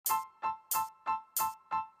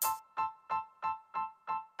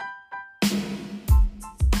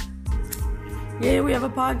Yay, we have a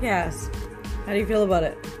podcast. How do you feel about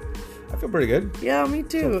it? I feel pretty good. Yeah, me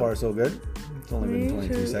too. So far, so good. It's only been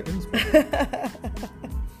 22 seconds. But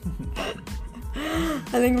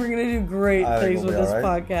I think we're going to do great things with this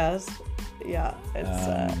podcast. Yeah, it's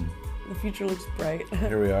the future looks bright.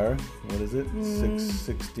 Here we are. What is it?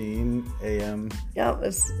 6:16 a.m. Yeah,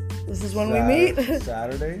 this is when we meet.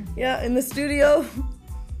 Saturday. Yeah, in the studio.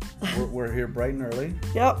 We're here bright and early.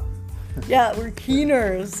 Yep. Yeah, we're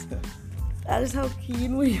keeners. That is how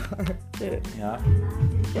keen we are to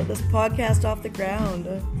get this podcast off the ground.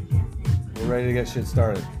 We're ready to get shit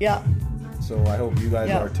started. Yeah. So I hope you guys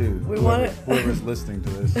are too. Whoever's listening to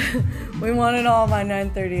this. We want it all by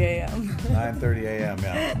 9:30 a.m. 9:30 a.m.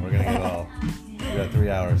 Yeah, we're gonna get it all. We got 3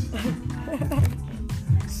 hours.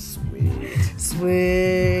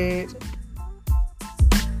 Sweet.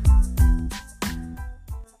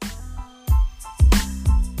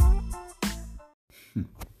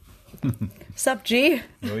 Sup, G?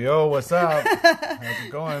 Yo, what's up? How's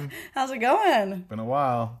it going? How's it going? Been a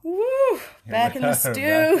while. Woo! Back in the stew.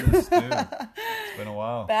 It's been a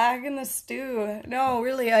while. Back in the stew. No,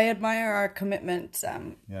 really, I admire our commitment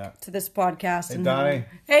to this podcast. Hey, Donnie.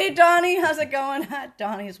 Hey, Donnie. How's it going?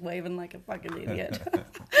 Donnie's waving like a fucking idiot.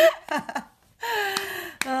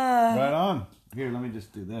 Right on. Here, let me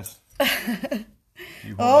just do this.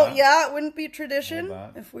 Yeah, it wouldn't be tradition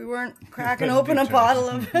if we weren't cracking open a bottle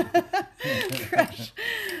of fresh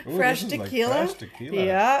tequila. Like fresh tequila.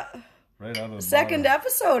 Yeah. Right out of the second bottle.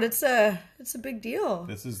 episode. It's a big deal.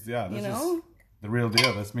 This is the real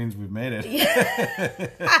deal. This means we've made it.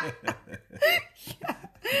 Yeah.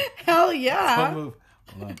 Hell yeah. Don't move.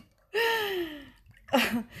 Hold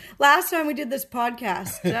on. Last time we did this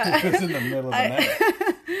podcast. It was in the middle of the night.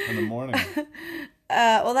 In the morning.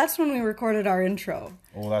 Well, that's when we recorded our intro.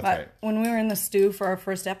 Oh, that's right. When we were in the stew for our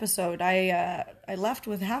first episode, I left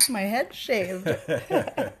with half my head shaved.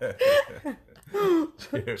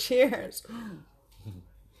 Cheers.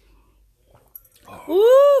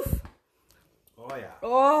 Woof. Oh, yeah.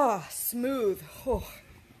 Oh, smooth. Oh.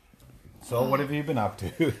 So, what have you been up to?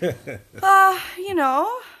 You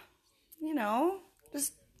know,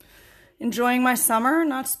 just enjoying my summer,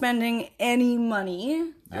 not spending any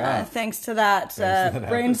money. Yeah. Thanks to that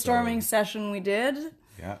brainstorming session we did.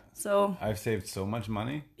 Yeah. So I've saved so much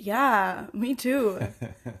money. Yeah, me too.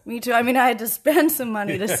 Me too. I mean, I had to spend some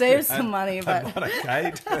money to save some money, but I bought a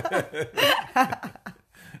kite.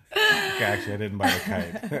 Okay, actually, I didn't buy a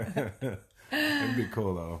kite. It'd be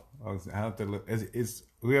cool though. I have to look.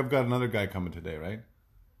 We have got another guy coming today, right?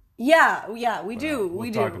 Yeah, we do.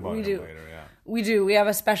 We'll talk about it later. Yeah. We do. We have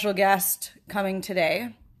a special guest coming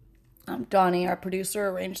today. Donnie, our producer,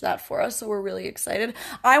 arranged that for us, so we're really excited.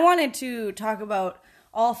 I wanted to talk about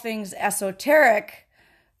all things esoteric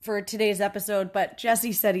for today's episode, but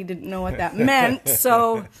Jesse said he didn't know what that meant,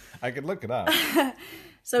 so I could look it up.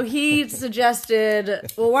 So he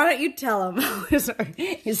suggested, well, why don't you tell him?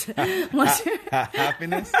 Sorry.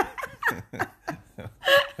 Happiness?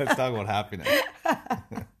 Let's talk about happiness.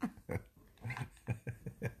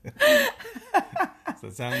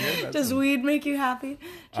 Does that sound good? Does weed make you happy,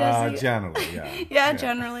 Jesse? Generally, yeah. Yeah,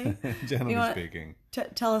 generally. Generally speaking.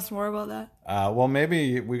 Tell us more about that. Well,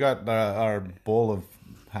 maybe we got our bowl of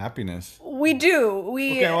happiness. We do.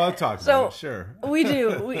 Okay, well, I'll talk about it. Sure. We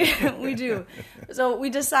do. We do. So we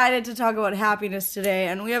decided to talk about happiness today,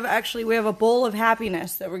 and we have a bowl of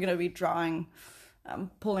happiness that we're going to be drawing,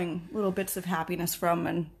 pulling little bits of happiness from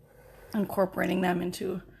and incorporating them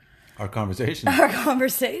into our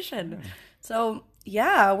conversation. So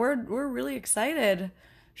yeah, we're really excited.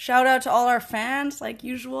 Shout out to all our fans, like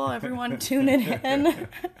usual. Everyone tuning in.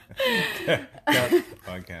 I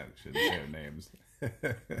shouldn't say our names.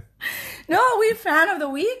 No, we fan of the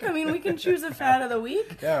week. I mean, we can choose a fan of the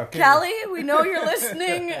week. Yeah, okay. Kelly, we know you're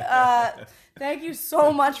listening. Thank you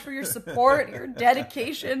so much for your support, your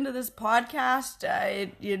dedication to this podcast.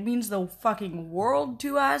 It means the fucking world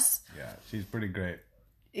to us. Yeah, she's pretty great.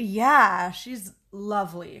 Yeah, she's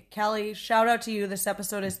lovely. Kelly, shout out to you. This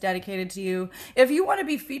episode is dedicated to you. If you want to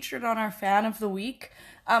be featured on our Fan of the Week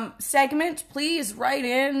segment, please write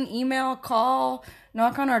in, email, call,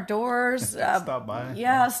 knock on our doors. Stop by.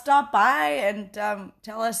 Yeah, stop by and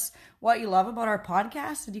tell us what you love about our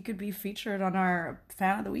podcast, and you could be featured on our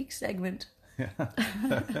Fan of the Week segment. Yeah,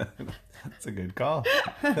 that's a good call.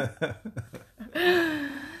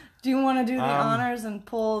 Do you want to do the honors and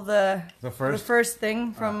pull the first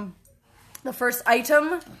thing from the first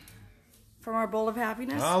item from our bowl of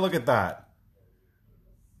happiness? Oh, look at that.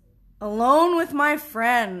 Alone with my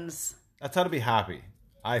friends. That's how to be happy,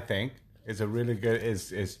 I think. Is a really good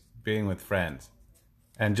is being with friends.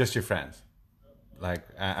 And just your friends. Like,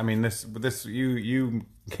 I mean, this you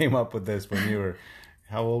came up with this when you were,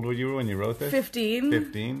 how old were you when you wrote this? 15.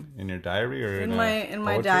 15 in your diary or in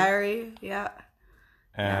my diary, yeah.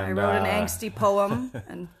 And I wrote an angsty poem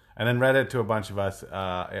and then read it to a bunch of us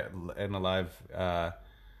in a live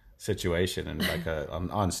situation and like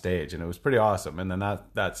on stage, and it was pretty awesome. And then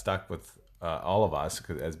that stuck with all of us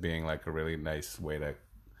as being like a really nice way to.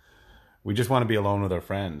 We just want to be alone with our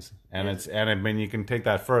friends, and I mean you can take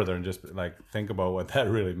that further and just like think about what that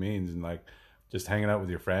really means, and like just hanging out with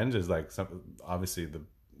your friends is like obviously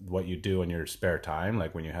what you do in your spare time.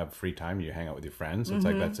 Like when you have free time, you hang out with your friends. So it's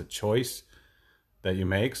like that's a choice that you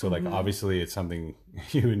make. So like obviously it's something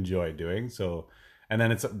you enjoy doing. So and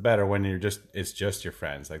then it's better when it's just your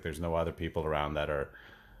friends. Like there's no other people around that are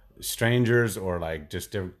strangers or like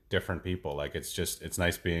just different people. Like it's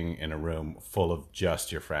nice being in a room full of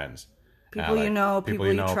just your friends. People you know, people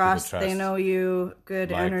you trust, they know you,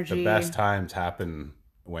 good like energy. The best times happen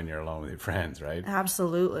when you're alone with your friends, right?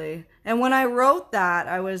 Absolutely. And when I wrote that,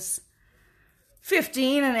 I was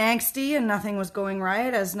 15 and angsty and nothing was going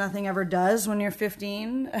right, as nothing ever does when you're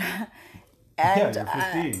 15. And yeah, you're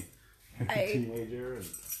 15. A teenager.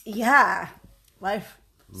 Yeah. Life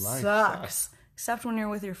sucks. Except when you're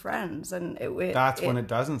with your friends. And that's when it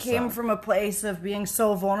doesn't came suck. from a place of being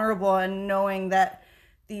so vulnerable and knowing that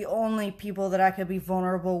the only people that I could be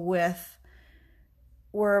vulnerable with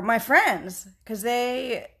were my friends, because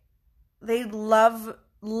they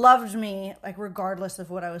loved me, like regardless of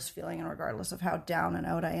what I was feeling and regardless of how down and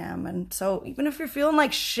out I am. And so even if you're feeling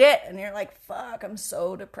like shit and you're like, fuck, I'm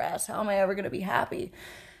so depressed, how am I ever going to be happy?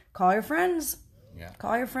 Call your friends. Yeah.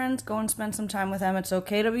 Call your friends, go and spend some time with them. It's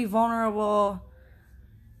okay to be vulnerable.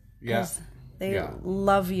 Yeah. They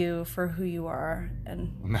love you for who you are,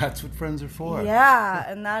 and that's what friends are for. Yeah,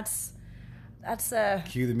 and that's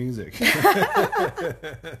cue the music.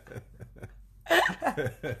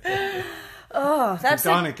 Oh, that's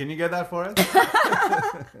Donna, can you get that for us?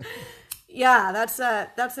 Yeah, that's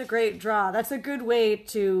a great draw. That's a good way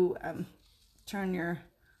to turn your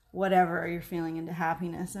whatever you're feeling into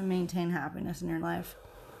happiness and maintain happiness in your life.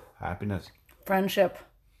 Happiness. Friendship.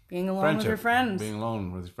 Being alone with your friends. Being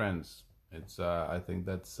alone with your friends. It's I think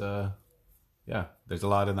that's there's a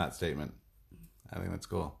lot in that statement. I think that's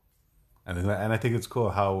cool. And I think it's cool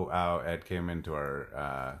how Ed came into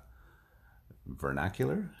our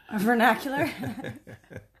vernacular. Vernacular?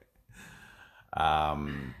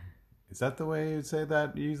 Is that the way you'd say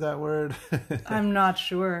that? Use that word? I'm not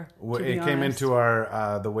sure. It came into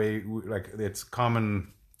our the way it's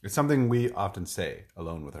common. It's something we often say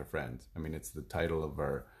alone with our friends. I mean, it's the title of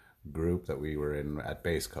our group that we were in at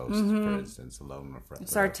Base Coast, for instance, alone with friends.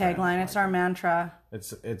 It's our tagline. It's our mantra.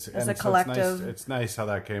 It's a collective. It's nice how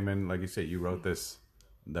that came in. Like you say, you wrote this.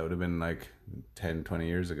 That would have been like 10, 20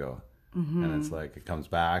 years ago, and it's like it comes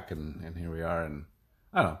back, and here we are. And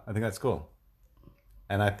I don't know. I think that's cool.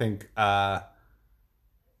 And I think I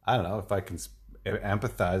don't know if I can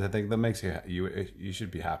empathize. I think that makes you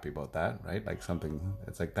should be happy about that, right? Like something.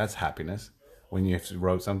 It's like that's happiness when you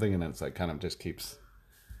wrote something, and it's like kind of just keeps.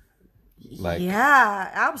 Like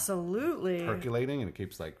yeah, absolutely percolating, and it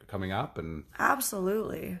keeps like coming up, and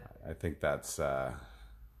absolutely. I think that's that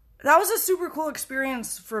was a super cool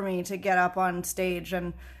experience for me to get up on stage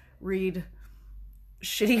and read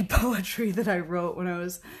shitty poetry that I wrote when I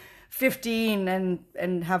was 15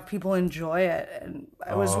 and have people enjoy it. And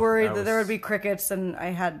I was worried that there would be crickets, and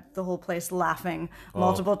I had the whole place laughing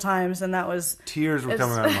multiple times, and that was tears were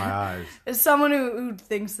coming out of my eyes. As someone who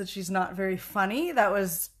thinks that she's not very funny, that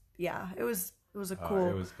was. Yeah, it was a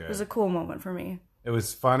cool. It was a cool moment for me. It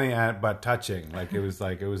was funny but touching. Like it was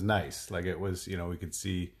nice. Like it was, we could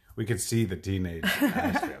see the teenage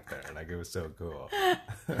Ashley up there. Like it was so cool.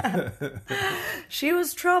 She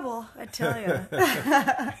was trouble, I tell you.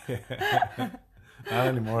 Not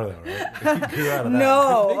anymore though, right? You grew out of that.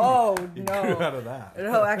 No, you no. grew out of that.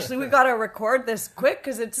 No, actually, we got to record this quick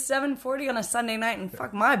because it's 7:40 on a Sunday night, and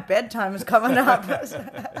fuck, my bedtime is coming up.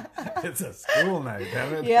 It's a school night,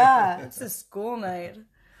 damn it. Yeah, it's a school night.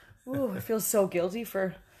 Ooh, I feel so guilty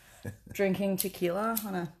for drinking tequila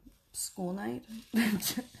on a school night.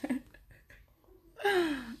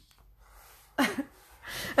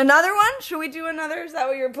 Another one? Should we do another? Is that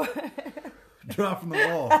what you're putting? Drop from the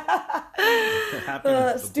wall.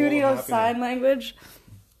 Studio sign language.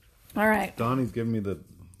 All right. Donnie's giving me that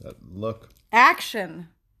look. Action.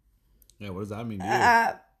 Yeah, what does that mean to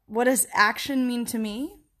you? What does action mean to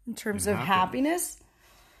me in terms of happiness?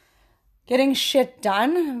 Getting shit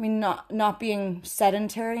done. I mean, not being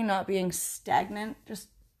sedentary, not being stagnant, just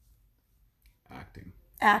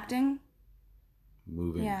acting.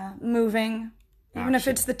 Moving. Yeah, moving. Even if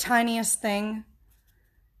it's the tiniest thing.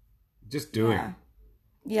 just doing.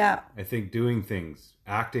 Yeah. I think doing things,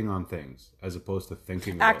 acting on things, as opposed to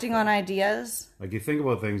thinking about Acting on ideas. Like, you think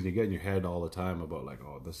about things and you get in your head all the time about, like,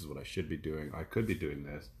 oh, this is what I should be doing. I could be doing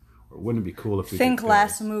this. Or wouldn't it be cool if we Think did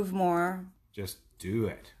less, this? move more. Just do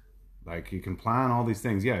it. Like, you can plan all these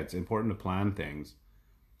things. Yeah, it's important to plan things.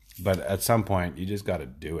 But at some point, you just got to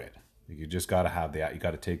do it. You just got to have you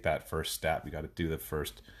got to take that first step. You got to do the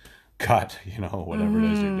first cut, whatever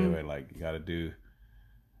it is you're doing. Like, you got to do,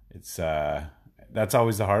 it's, that's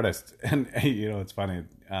always the hardest. And, it's funny.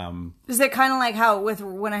 Is it kind of like how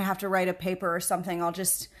when I have to write a paper or something, I'll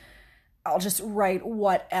just write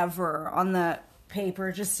whatever on the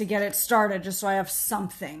paper just to get it started, just so I have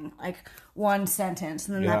something, like one sentence,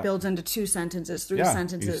 and then that builds into 2 sentences, 3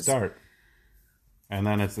 sentences. You start. And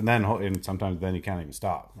then and sometimes then you can't even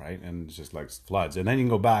stop, right? And it's just like floods. And then you can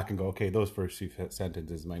go back and go, okay, those first few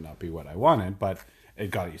sentences might not be what I wanted, but it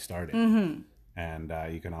got you started. Mm-hmm.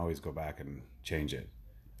 And you can always go back and change it.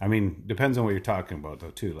 I mean, depends on what you're talking about,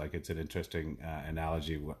 though, too. Like, it's an interesting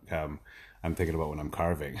analogy I'm thinking about when I'm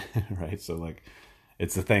carving, right? So, like,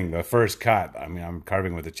 it's the thing, the first cut, I mean, I'm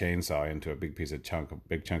carving with a chainsaw into a big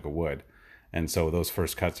chunk of wood. And so those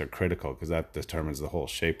first cuts are critical because that determines the whole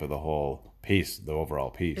shape of the whole piece, the overall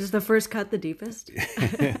piece. Is the first cut the deepest?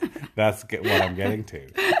 That's what I'm getting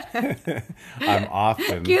to. I'm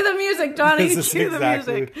often... Cue the music, Johnny. This is Cue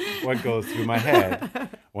exactly the music. what goes through my head.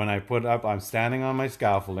 When I put up, I'm standing on my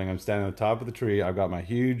scaffolding. I'm standing on the top of the tree. I've got my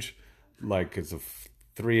huge, like, it's a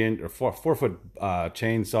 3-inch or 4-foot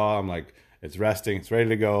chainsaw. I'm like, it's resting. It's ready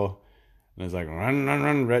to go. And it's like,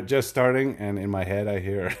 run, just starting. And in my head, I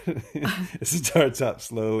hear it starts up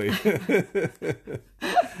slowly.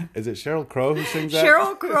 Is it Sheryl Crow who sings that?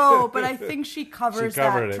 Sheryl Crow, but I think she covers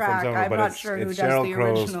that track. I'm not sure who does Sheryl the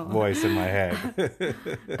Crow's original. Voice in my head.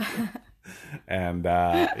 And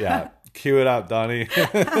cue it up, Donnie. This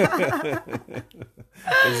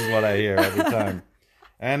is what I hear every time.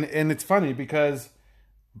 And it's funny because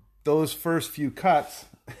those first few cuts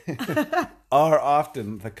are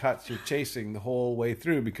often the cuts you're chasing the whole way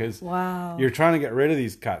through because you're trying to get rid of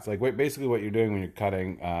these cuts. Like, basically what you're doing when you're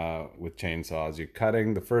cutting with chainsaws, you're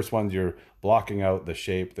cutting the first ones, you're blocking out the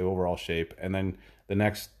shape, the overall shape, and then the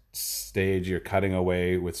next stage you're cutting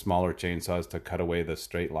away with smaller chainsaws to cut away the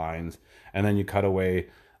straight lines, and then you cut away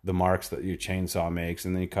the marks that your chainsaw makes,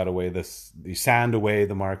 and then you cut away you sand away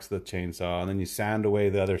the marks of the chainsaw, and then you sand away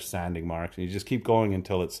the other sanding marks, and you just keep going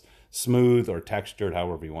until it's smooth or textured,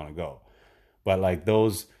 however you want to go. But like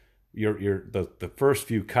those, the first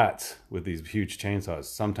few cuts with these huge chainsaws,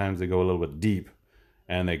 sometimes they go a little bit deep,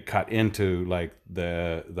 and they cut into like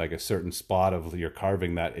a certain spot of your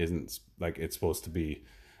carving that isn't like it's supposed to be,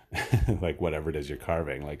 like whatever it is you're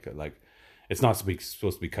carving, like it's not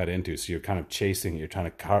supposed to be cut into. So you're kind of chasing, you're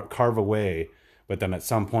trying to carve away, but then at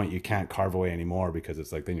some point you can't carve away anymore because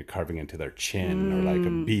it's like then you're carving into their chin or like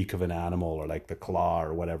a beak of an animal or like the claw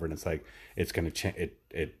or whatever, and it's like it's going to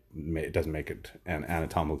it doesn't make it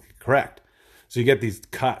anatomically correct. So you get these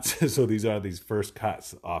cuts. So these are these first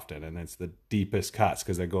cuts often, and it's the deepest cuts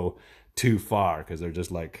because they go too far because they're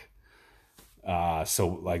just like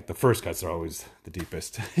so like the first cuts are always the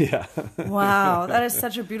deepest. Yeah. Wow, that is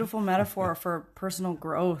such a beautiful metaphor for personal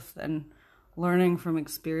growth and learning from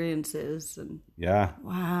experiences. And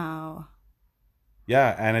wow.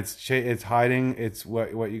 Yeah, and it's hiding. It's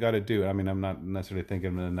what you got to do. I mean, I'm not necessarily thinking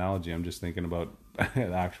of an analogy. I'm just thinking about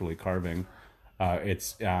actually carving.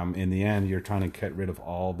 It's in the end, you're trying to get rid of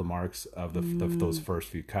all the marks of those first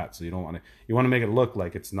few cuts. So you want to make it look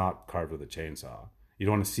like it's not carved with a chainsaw. You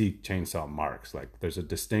don't want to see chainsaw marks. Like there's a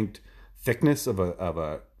distinct thickness of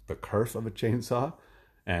the kerf of a chainsaw,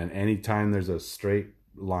 and anytime there's a straight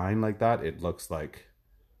line like that, it looks like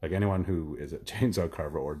anyone who is a chainsaw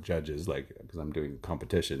carver or judges, like because I'm doing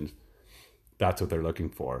competitions, that's what they're looking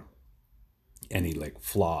for. Any like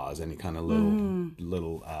flaws, any kind of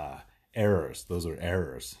little errors. Those are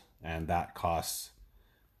errors, and that costs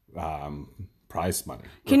prize money.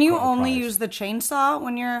 Can you only use the chainsaw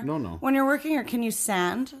when you're no when you're working, or can you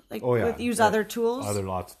sand? Like use other tools?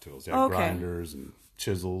 Lots of tools. Yeah, grinders and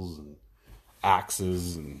chisels and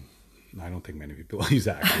axes, and I don't think many people use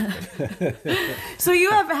axes. So you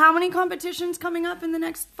have how many competitions coming up in the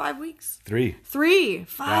next 5 weeks? 3.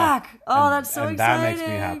 Fuck. Yeah. Oh, that's so exciting. That makes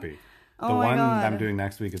me happy. The one God. I'm doing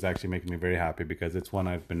next week is actually making me very happy because it's one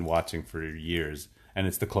I've been watching for years, and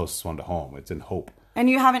it's the closest one to home. It's in Hope, And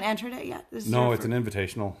you haven't entered it yet? This is No, your it's an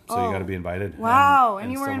invitational, so you got to be invited. Wow, and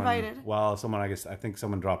you were invited. Well, I think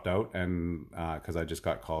someone dropped out, and because I just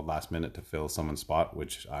got called last minute to fill someone's spot,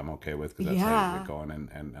 which I'm okay with because that's how you get going.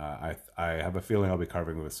 And I have a feeling I'll be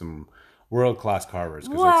carving with some world-class carvers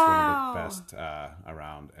because it's one of the best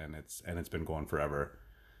around, and it's been going forever.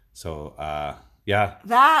 So yeah,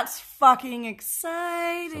 that's fucking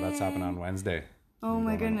exciting. So that's happening on Wednesday. Oh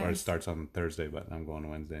my goodness. Or it starts on Thursday, but I'm going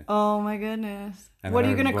Wednesday. Oh my goodness. And what are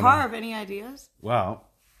you going to carve? Any ideas? Well,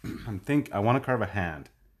 I want to carve a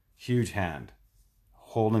hand, huge hand,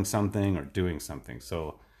 holding something or doing something.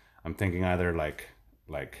 So I'm thinking either like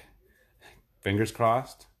fingers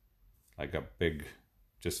crossed, like a big,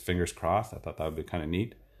 just fingers crossed. I thought that would be kind of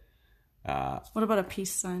neat. What about a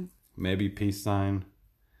peace sign? Maybe peace sign.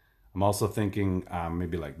 I'm also thinking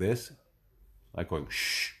maybe like this, like going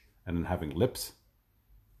shh, and then having lips.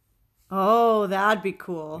 Oh, that'd be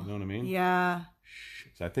cool. You know what I mean? Yeah.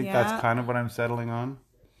 So I think that's kind of what I'm settling on.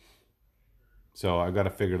 So I've got to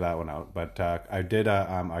figure that one out. But I did.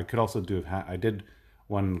 I could also do. I did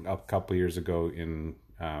one a couple of years ago in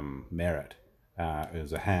Merritt. It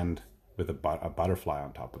was a hand with a butterfly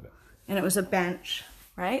on top of it. And it was a bench,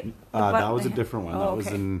 right? That was a different one. That was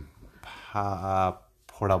in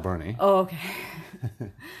Port Alberni. Oh, okay.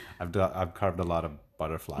 I've carved a lot of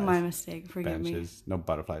butterflies. My mistake. Forgive benches. Me. No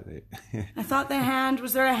butterflies. I thought the hand...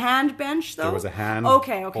 Was there a hand bench, though? There was a hand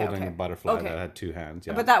holding a butterfly that had two hands.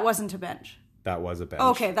 Yeah. But that wasn't a bench. That was a bench.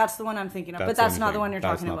 Okay, that's the one I'm thinking of. But that's not the one you're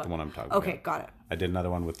talking about. That's not the one I'm talking about. Okay, got it. I did another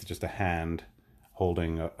one with just a hand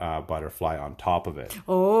holding a butterfly on top of it.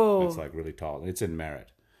 Oh. It's like really tall. It's in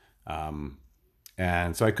Merritt.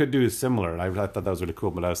 And so I could do similar. I thought that was really cool.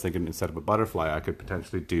 But I was thinking instead of a butterfly, I could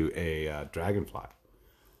potentially do a dragonfly.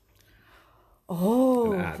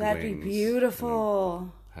 Oh, that'd be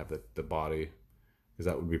beautiful. Have the body, because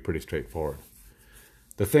that would be pretty straightforward.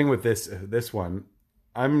 The thing with this one,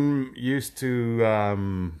 I'm used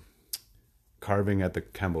to carving at the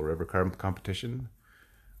Campbell River Carving Competition,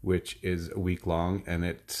 which is a week long, and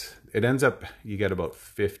it ends up you get about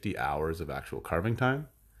 50 hours of actual carving time.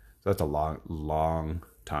 So that's a long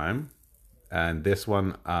time. And this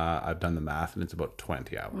one, I've done the math, and it's about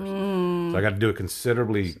 20 hours. So I got to do it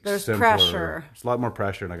considerably There's simpler. Pressure. It's a lot more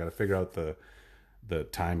pressure, and I got to figure out the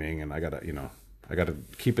timing, and I got to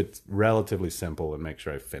keep it relatively simple and make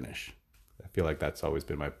sure I finish. I feel like that's always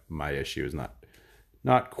been my issue is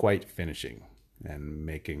not quite finishing and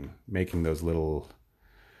making those little,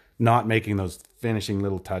 not making those finishing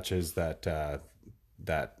little touches that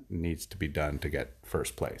needs to be done to get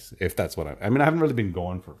first place. If that's what I haven't really been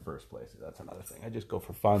going for first place. That's another thing. I just go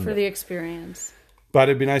for fun. For the experience. But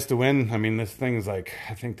it'd be nice to win. I mean, this thing is like,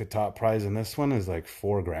 I think the top prize in this one is like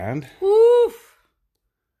 $4,000. Oof.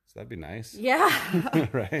 So that'd be nice. Yeah.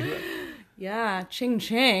 Right? Yeah. Ching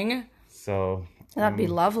ching. So that'd be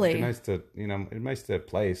lovely. It'd be nice to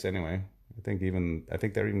place anyway. I think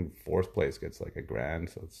they're even fourth place gets like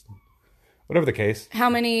 $1,000. So it's whatever the case. How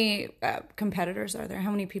many competitors are there?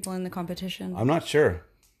 How many people in the competition? I'm not sure.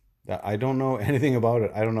 I don't know anything about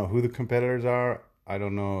it. I don't know who the competitors are. I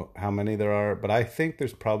don't know how many there are, but I think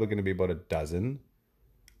there's probably going to be about a dozen.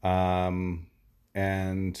 And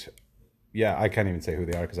yeah, I can't even say who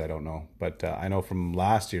they are because I don't know. But I know from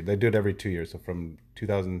last year, they do it every 2 years. So from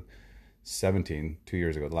 2017, 2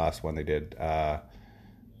 years ago, the last one they did,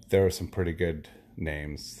 there were some pretty good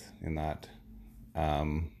names in that.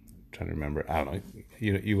 Trying to remember. I don't know.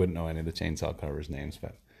 You wouldn't know any of the chainsaw carvers' names,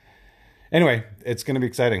 but anyway, it's going to be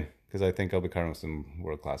exciting because I think I'll be carving with some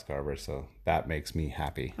world-class carvers, so that makes me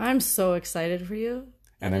happy. I'm so excited for you.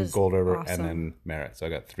 And then Gold River and then Merritt. So I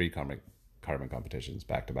got 3 carving competitions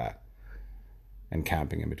back to back and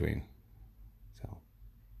camping in between. So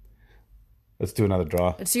let's do another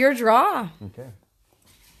draw. It's your draw. Okay.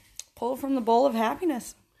 Pull from the bowl of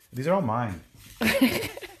happiness. These are all mine. I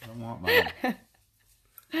don't want mine.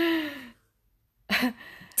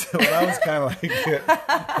 So that was kind of like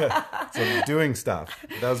so doing stuff.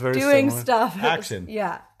 That was very doing similar. Stuff. Action.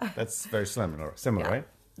 Yeah. That's very similar, right?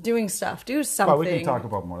 Doing stuff. Do something. Well, we can talk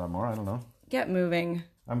about that more. I don't know. Get moving.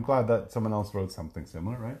 I'm glad that someone else wrote something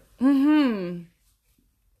similar, right? Mm-hmm.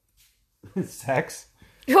 Sex.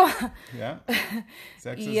 Yeah.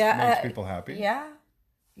 Sex makes people happy. Yeah.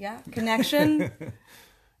 Yeah. Connection.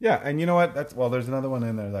 Yeah, and you know what? There's another one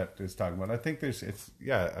in there that is talking about. I think there's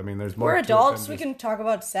more. We're adults. We can talk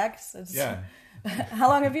about sex. Yeah. How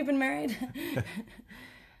long have you been married?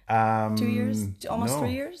 2 years? Almost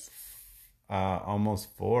 3 years?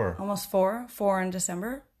 Almost 4. Almost 4? 4 in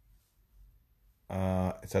December?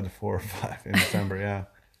 It's either 4 or 5 in December, yeah.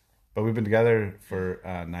 But we've been together for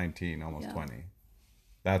 19, almost 20.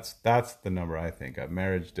 That's the number I think of.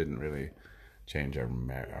 Marriage didn't really change our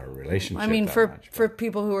relationship. I mean, that for much, for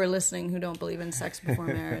people who are listening who don't believe in sex before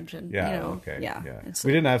marriage, and yeah, you know, okay, yeah.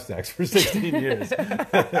 We didn't have sex for 16 years, so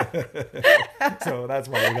that's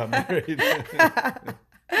why we got married,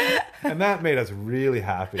 and that made us really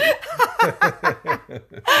happy.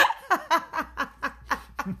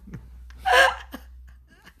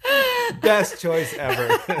 Best choice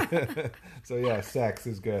ever. So yeah, sex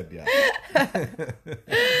is good. Yeah,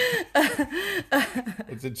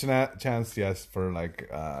 it's a chance, yes, for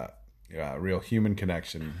like real human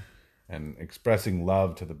connection and expressing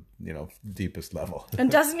love to the deepest level. And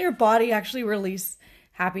doesn't your body actually release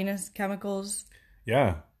happiness chemicals?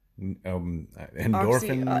 Yeah, endorphins,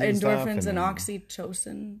 endorphins and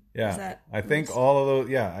oxytocin. Yeah, I think all of those.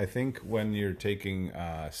 Yeah, I think when you're taking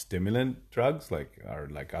stimulant drugs, like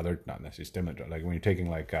other, not necessarily stimulant drugs, like when you're taking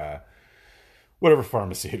like whatever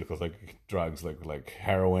pharmaceuticals, like drugs, like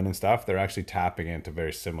heroin and stuff, they're actually tapping into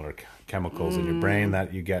very similar chemicals in your brain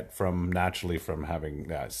that you get naturally from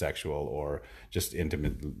having sexual or just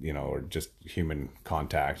intimate, or just human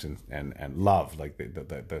contact and love, like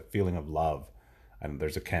the feeling of love. And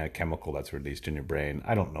there's a kind of chemical that's released in your brain.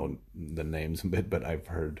 I don't know the names of it, but I've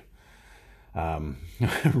heard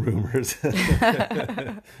rumors of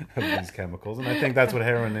these chemicals. And I think that's what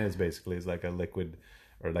heroin is, basically. It's like a liquid,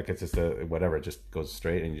 or like it's just whatever. It just goes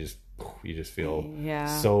straight, and you just feel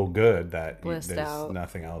so good that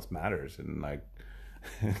nothing else matters. And like,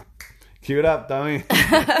 cue it up, dummy.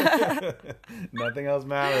 Nothing else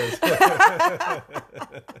matters.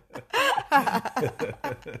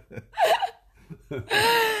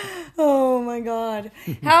 Oh my god.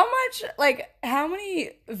 How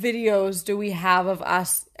many videos do we have of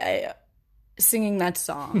us singing that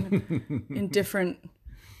song in different,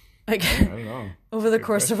 like, I don't know, over the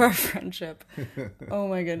course of our friendship? Oh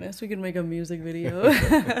my goodness, we could make a music video.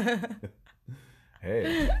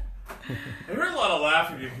 Hey. I heard a lot of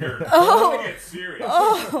laughing in here. Oh, I get serious.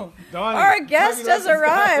 Oh, Donnie, our guest has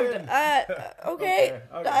arrived. Okay.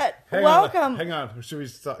 Welcome. Hang on. Should we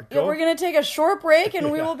go? Yeah, we're going to take a short break, and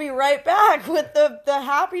we will be right back with the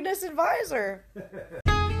happiness advisor.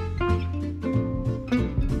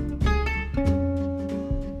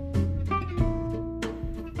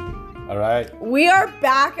 All right. We are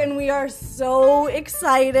back, and we are so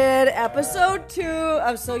excited. Episode 2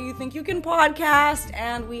 of So You Think You Can Podcast,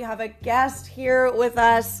 and we have a guest here with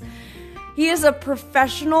us. He is a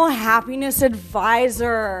professional happiness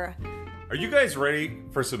advisor. Are you guys ready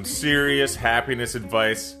for some serious happiness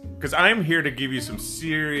advice? Because I'm here to give you some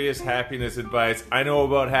serious happiness advice. I know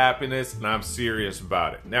about happiness, and I'm serious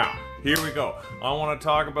about it. Now, here we go. I want to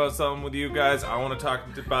talk about something with you guys. I want to talk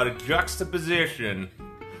about a juxtaposition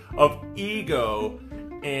of ego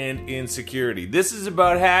and insecurity. This is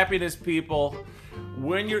about happiness, people.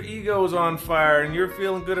 When your ego is on fire and you're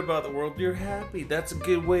feeling good about the world, you're happy. That's a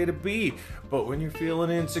good way to be. But when you're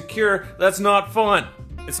feeling insecure, that's not fun.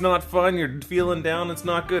 It's not fun. You're feeling down. It's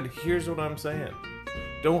not good. Here's what I'm saying.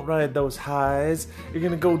 Don't ride those highs. You're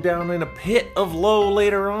going to go down in a pit of low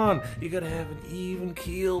later on. You got to have an even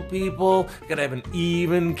keel, people. You got to have an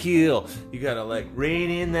even keel. You got to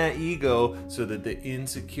rein in that ego so that the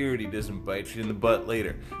insecurity doesn't bite you in the butt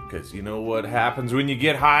later. Because you know what happens when you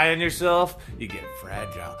get high on yourself? You get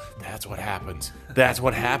fragile. That's what happens. That's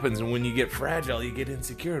what happens. And when you get fragile, you get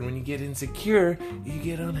insecure. And when you get insecure, you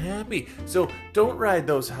get unhappy. So don't ride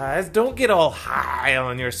those highs. Don't get all high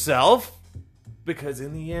on yourself. Because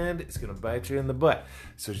in the end, it's going to bite you in the butt.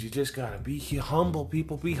 So you just got to be humble,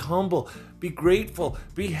 people. Be humble. Be grateful.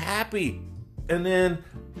 Be happy. And then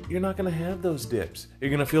you're not going to have those dips. You're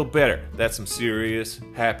going to feel better. That's some serious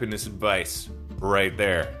happiness advice right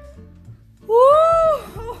there.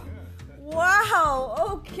 Woo! Wow.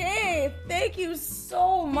 Okay. Thank you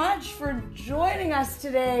so much for joining us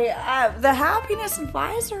today. The Happiness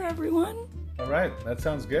Advisor, everyone. All right. That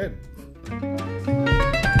sounds good.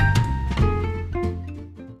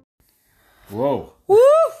 Whoa. Woo!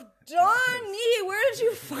 Donnie, where did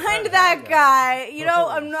you find that guy? You know,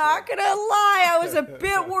 I'm not gonna lie, I was a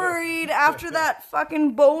bit worried after that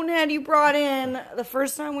fucking bonehead you brought in the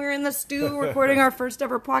first time we were in the stew recording our first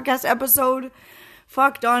ever podcast episode.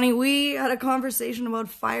 Fuck, Donnie, we had a conversation about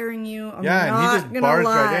firing you. I'm and he just barged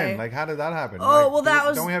lie. right in. Like, how did that happen? Oh, well, that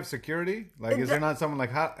was... Don't we have security? Like, is there not someone like...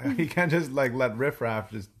 How, he can't just, let riffraff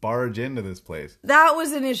just barge into this place. That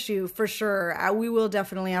was an issue, for sure. We will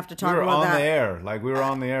definitely have to talk about that. We were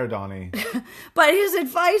on the air, Donnie. But his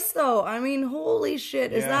advice, though, I mean, holy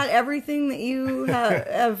shit. Is that everything that you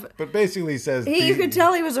have... But basically he says... You could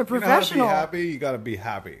tell he was a professional. You know how to be happy? You gotta be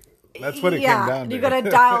happy. That's what it came down to. You gotta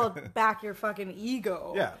dial back your fucking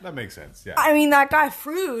ego. Yeah, that makes sense. Yeah. I mean, that guy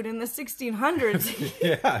Froude in the 1600s.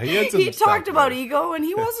 Yeah, he had some he stuff, talked about right? ego, and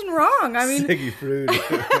he wasn't wrong. I mean, Siggy Froude.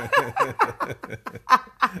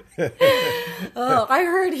 oh, I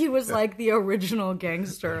heard he was like the original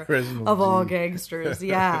gangster of all gangsters.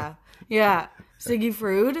 Yeah, yeah. Siggy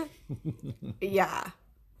Froude. Yeah.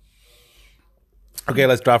 Okay,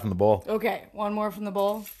 let's draw from the bowl. Okay, one more from the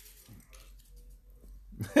bowl.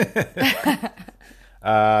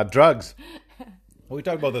 Drugs. Well, we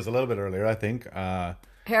talked about this a little bit earlier, I think.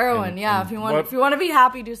 Heroin, yeah. If you want to be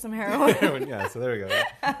happy, do some heroin. Yeah, so there we go.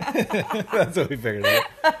 That's what we figured out.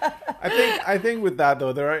 I think with that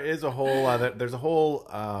though, there's a whole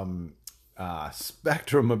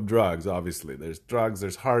spectrum of drugs. Obviously, there's drugs,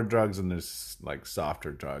 there's hard drugs, and there's like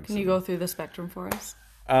softer drugs. Can you go through the spectrum for us?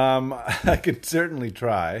 I could certainly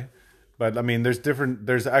try, but I mean, there's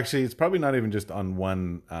actually, it's probably not even just on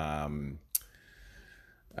one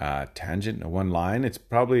tangent, one line. It's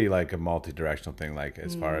probably like a multi-directional thing. Like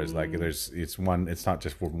as far as like it's not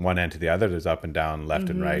just one end to the other. There's up and down, left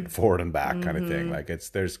and right, forward and back kind of thing. Like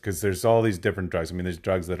because there's all these different drugs. I mean, there's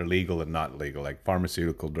drugs that are legal and not legal, like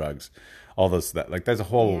pharmaceutical drugs. All those there's a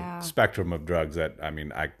whole spectrum of drugs that I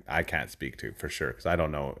mean I can't speak to for sure because I don't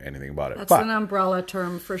know anything about it. That's an umbrella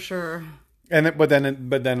term for sure. And but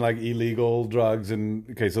then like illegal drugs and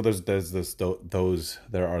okay, so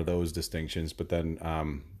there are those distinctions. But then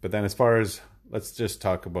as far as let's just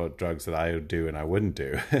talk about drugs that I would do and I wouldn't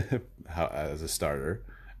do as a starter.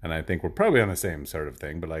 And I think we're probably on the same sort of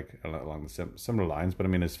thing, but like along the similar lines. But I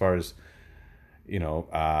mean, as far as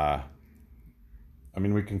I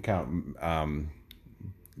mean, we can count.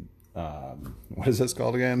 What is this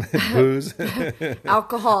called again? Booze,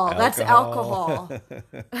 alcohol. That's alcohol.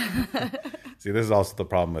 See, this is also the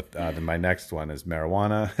problem with my next one is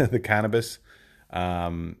marijuana, the cannabis.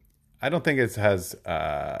 I don't think it has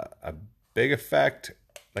a big effect,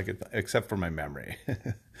 except for my memory.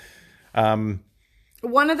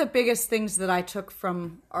 One of the biggest things that I took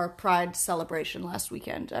from our Pride celebration last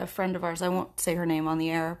weekend, a friend of ours, I won't say her name on the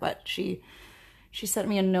air, but she sent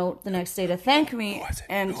me a note the next day to thank me. Who was it?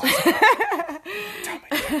 And Tell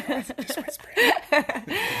me. Just whisper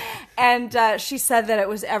it. And she said that it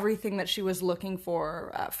was everything that she was looking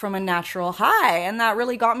for from a natural high, and that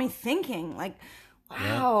really got me thinking. Like,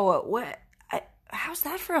 wow, how's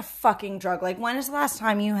that for a fucking drug? Like, when is the last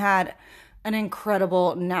time you had an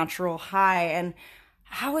incredible natural high, and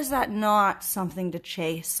how is that not something to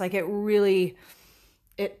chase? Like,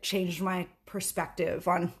 it changed my perspective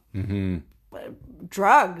on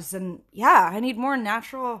drugs, and I need more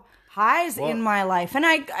natural highs in my life. And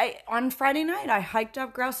I on Friday night I hiked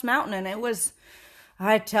up Grouse Mountain, and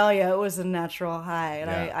I tell you, it was a natural high, and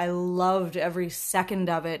I loved every second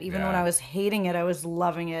of it. Even when I was hating it, I was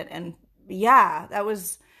loving it. And that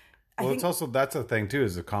was that's the thing too,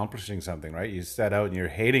 is accomplishing something, right? You set out and you're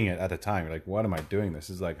hating it at the time. You're like, what am I doing? This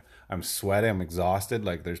is like, I'm sweating, I'm exhausted.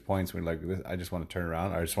 Like there's points where like, I just want to turn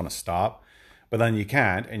around, I just want to stop. But then you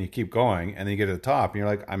can't, and you keep going, and then you get to the top, and you're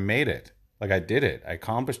like, I made it. Like I did it. I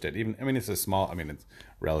accomplished it. It's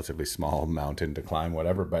relatively small mountain to climb,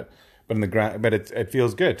 whatever. But in the ground, but it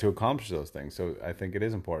feels good to accomplish those things. So I think it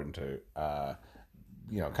is important to,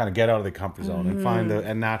 kind of get out of the comfort zone and find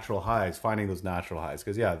natural highs, finding those natural highs.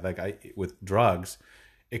 Because with drugs,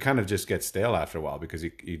 it kind of just gets stale after a while because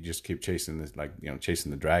you just keep chasing this,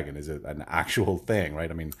 chasing the dragon. Is it an actual thing, right?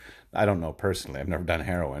 I mean, I don't know personally. I've never done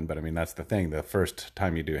heroin, but I mean, that's the thing. The first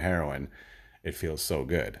time you do heroin, it feels so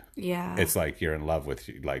good. Yeah. It's like you're in love with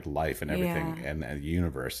like life and everything and the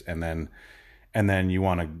universe. And then you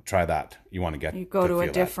want to try that. You want to go to a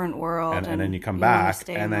different world. And then you come back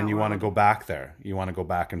and then you want to go back there. You want to go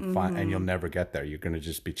back and find, and you'll never get there. You're going to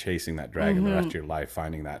just be chasing that dragon the rest of your life,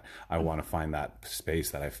 finding that. I want to find that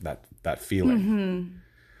space, that feeling.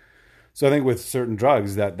 So I think with certain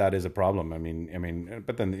drugs that is a problem. I mean,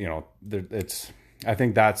 but then, I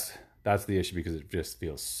think that's the issue because it just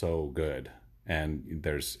feels so good. And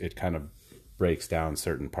it kind of breaks down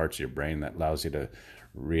certain parts of your brain that allows you to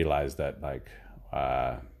realize that I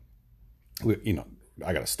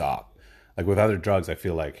gotta stop. Like with other drugs, I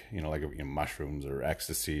feel like mushrooms or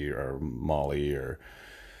ecstasy or Molly or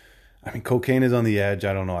cocaine is on the edge.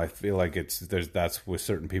 I don't know. I feel like that's with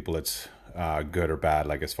certain people it's good or bad.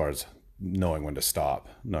 Like as far as knowing when to stop,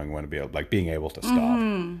 knowing when to be being able to stop.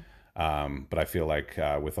 But I feel like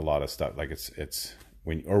with a lot of stuff, like it's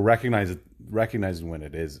when or recognizing when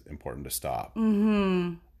it is important to stop.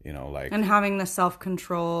 And having the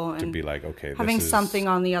self-control to and be like, okay, having something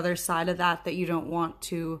on the other side of that you don't want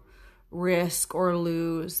to risk or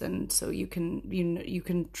lose, and so you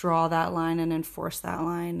can draw that line and enforce that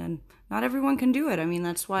line, and not everyone can do it. I mean,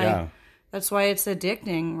 that's why it's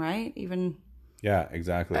addicting, right? Even Yeah,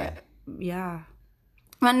 exactly. yeah.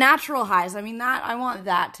 But natural highs, I mean, that I want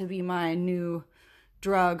that to be my new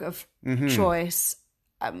drug of choice.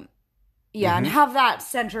 And have that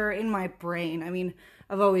center in my brain. I mean,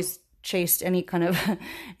 I've always chased any kind of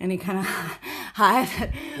high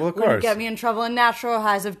that would get me in trouble, and natural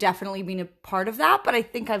highs have definitely been a part of that, but I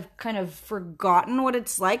think I've kind of forgotten what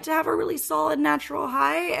it's like to have a really solid natural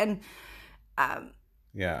high. And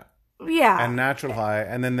yeah. And natural high,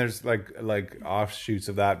 and then there's like offshoots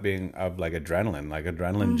of that being of like adrenaline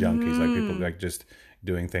junkies, like people like just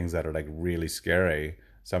doing things that are like really scary.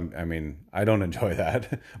 I mean, I don't enjoy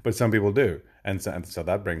that, but some people do, and so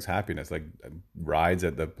that brings happiness, like rides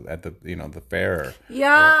at the the fair, like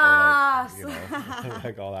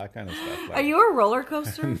all that kind of stuff. Like, are you a roller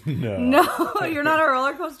coaster? No, you're not a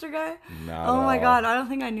roller coaster guy. No. Oh my god, I don't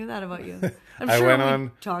think I knew that about you.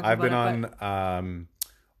 I've been on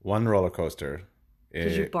one roller coaster.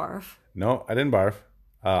 Did you barf? No, I didn't barf.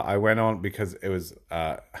 I went on because it was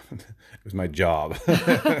it was my job.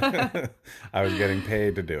 I was getting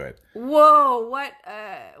paid to do it. Whoa! What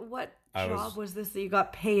job was this that you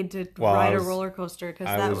got paid to ride a roller coaster? Because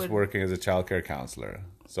I was working as a childcare counselor,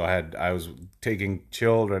 so I was taking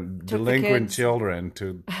delinquent children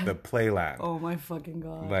to the playland. Oh my fucking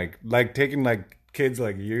god! Like taking like kids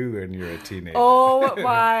like you, and you're a teenager. Oh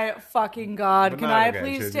my fucking god! Can I again,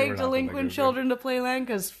 please take delinquent children to Playland?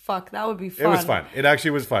 Because fuck, that would be fun. It was fun. It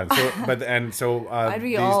actually was fun. So, I'd be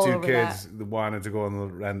these all two over kids wanted to go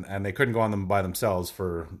on and they couldn't go on them by themselves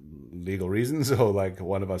for legal reasons. So like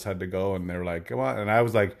one of us had to go, and they were like, "Come on!" And I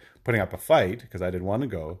was like putting up a fight because I didn't want to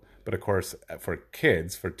go. But of course, for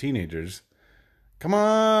teenagers. Come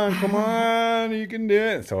on, you can do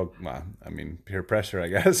it. So, I mean, peer pressure, I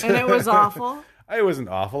guess. And it was awful. It wasn't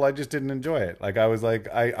awful. I just didn't enjoy it. Like I was like,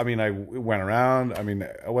 I mean, I went around. I mean,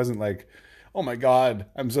 I wasn't like, oh my god,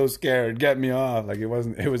 I'm so scared, get me off. Like it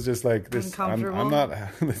wasn't. It was just like this. I'm not.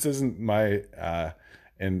 This isn't my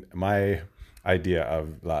in my idea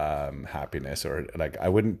of happiness, or like I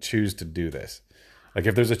wouldn't choose to do this. Like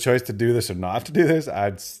if there's a choice to do this or not to do this,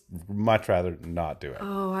 I'd much rather not do it.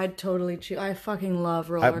 Oh, I'd totally choose. I fucking love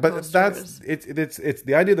roller coasters. But it's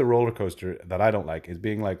the idea of the roller coaster that I don't like is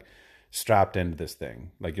being like strapped into this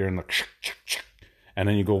thing, like you're in the and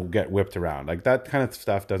then you go get whipped around. Like that kind of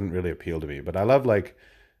stuff doesn't really appeal to me. But I love like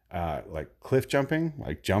cliff jumping,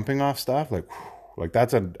 like jumping off stuff, like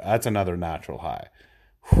that's another natural high.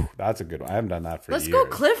 That's a good one. I haven't done that for years. Let's go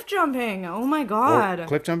cliff jumping. Oh my god. Or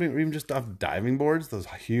cliff jumping, or even just off diving boards, those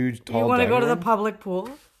huge tall. You want to go to the boards. public pool?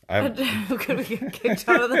 Could we get kicked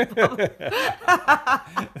out of the public?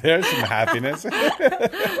 There's some happiness.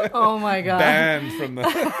 Oh my god. Banned from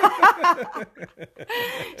the.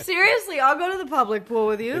 Seriously, I'll go to the public pool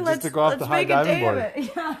with you. Just to go off the high diving board.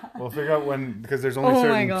 Yeah. We'll figure out when, because there's only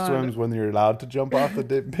certain swims when you're allowed to jump off the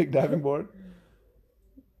big diving board.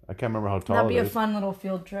 I can't remember how tall That'd be it is. a fun little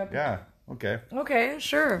field trip. Yeah. Okay. Okay,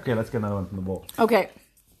 sure. Okay, let's get another one from the bowl. Okay.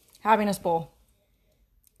 Happiness bowl.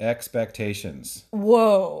 Expectations.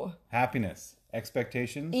 Whoa. Happiness.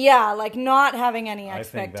 Expectations. Yeah, like not having any I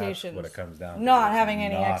think expectations. that's what it comes down to. Not having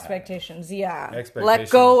any expectations. Yeah. Expectations. Let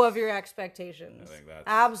go of your expectations. I think that's...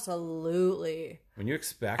 Absolutely. When you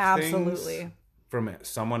expect Absolutely. things from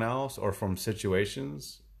someone else or from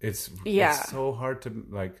situations, it's so hard to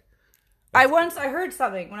like. I heard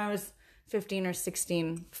something when I was 15 or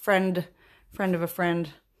 16. Friend of a friend.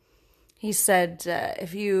 He said,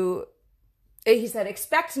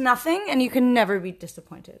 expect nothing and you can never be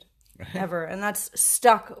disappointed. Ever. And that's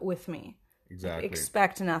stuck with me. Exactly.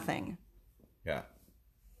 Expect nothing. Yeah.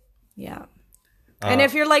 Yeah. And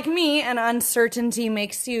if you're like me and uncertainty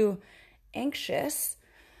makes you anxious,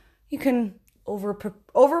 you can over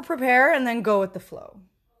prepare and then go with the flow.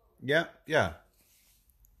 Yeah. Yeah.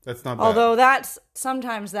 That's not bad. Although that's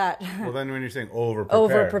sometimes that. Well, then when you're saying over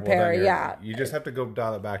prepare, yeah. You just have to go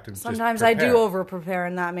dial it back to sometimes I do over prepare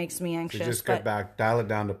and that makes me anxious. So just get back, dial it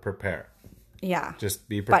down to prepare. Yeah. Just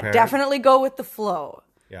be prepared. But definitely go with the flow.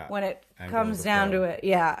 Yeah. When it comes down to it.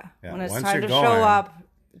 Yeah. When it's Once time to you're show up,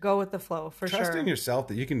 go with the flow for sure. Trust in yourself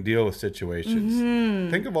that you can deal with situations. Mm-hmm.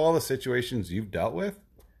 Think of all the situations you've dealt with.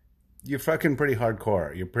 You're fucking pretty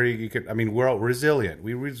hardcore. We're all resilient.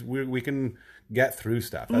 We can get through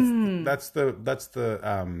stuff. That's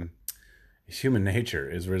the human nature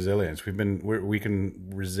is resilience. We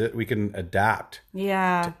can adapt.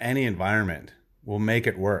 Yeah. To any environment. We'll make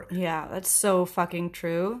it work. Yeah, that's so fucking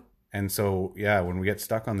true. And so, yeah, when we get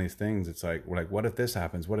stuck on these things, it's like, we're like, what if this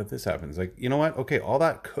happens? What if this happens? Like, you know what? Okay, all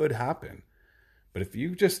that could happen. But if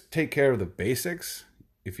you just take care of the basics,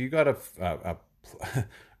 if you got the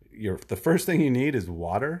first thing you need is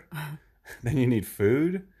water, then you need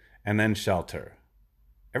food, and then shelter.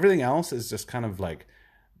 Everything else is just kind of like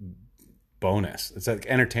bonus. It's like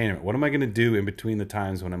entertainment. What am I going to do in between the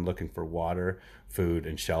times when I'm looking for water, food,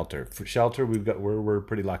 and shelter? For shelter, we're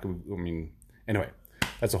pretty lucky. I mean, anyway,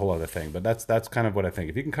 that's a whole other thing. But that's kind of what I think.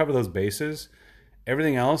 If you can cover those bases,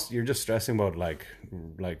 everything else you're just stressing about like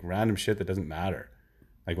random shit that doesn't matter.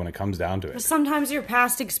 Like when it comes down to it. Sometimes your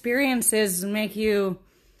past experiences make you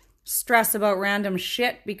stress about random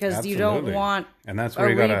shit because you don't want and that's where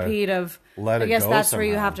you gotta repeat of let it I guess go that's somehow.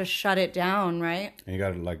 where you have to shut it down, right? And you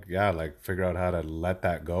gotta figure out how to let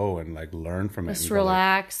that go and like learn from it. Just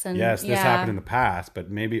relax and yes, this happened in the past,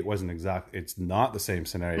 but maybe it wasn't it's not the same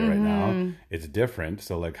scenario right now. It's different.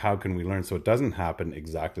 So like how can we learn so it doesn't happen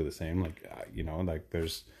exactly the same? Like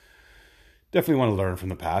there's definitely want to learn from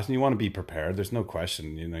the past and you want to be prepared. There's no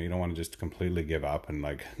question. You don't want to just completely give up and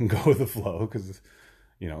like go with the flow because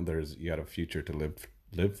you got a future to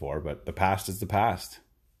live for, but the past is the past.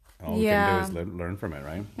 And all we can do is learn from it,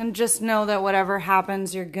 right? And just know that whatever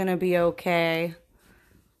happens, you're gonna be okay.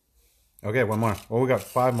 Okay, one more. Well, we got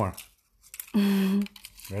 5 more.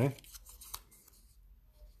 Ready?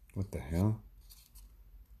 What the hell?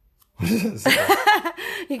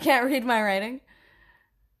 You can't read my writing.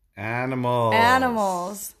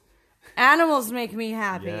 Animals. Animals make me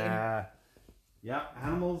happy. Yeah,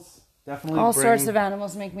 animals definitely all sorts of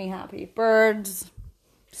animals make me happy. Birds,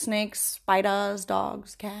 snakes, spiders,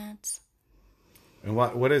 dogs, cats. And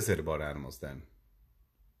what is it about animals then?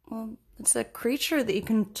 Well, it's a creature that you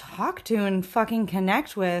can talk to and fucking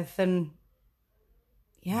connect with, and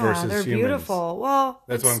versus they're humans. Beautiful. Well,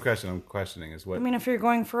 that's what I'm questioning is what. I mean, if you're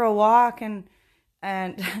going for a walk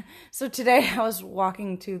and so today I was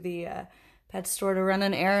walking to the pet store to run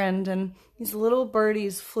an errand, and these little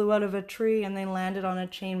birdies flew out of a tree and they landed on a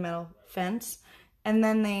chainmail fence, and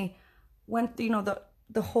then they went,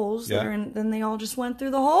 the holes that are in, then they all just went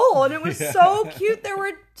through the hole, and it was so cute. There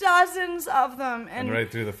were dozens of them, and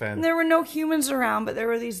right through the fence. And there were no humans around, but there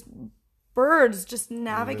were these birds just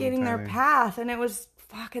navigating their path, and it was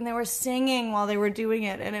fucking. They were singing while they were doing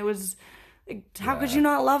it, and it was. How could you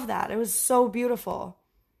not love that? It was so beautiful.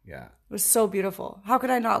 Yeah. It was so beautiful. How could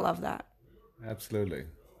I not love that? Absolutely.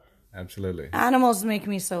 Animals make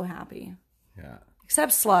me so happy. Yeah.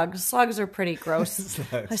 Except slugs. Slugs are pretty gross.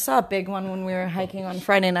 I saw a big one when we were hiking on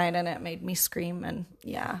Friday night, and it made me scream. And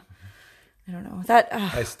I don't know.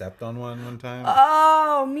 I stepped on one time.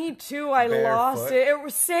 Oh, me too. I lost Barefoot. it. It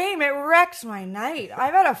was same. It wrecked my night.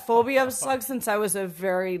 I've had a phobia of slugs since I was a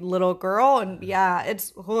very little girl, and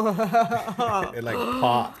it's it like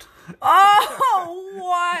popped. Oh,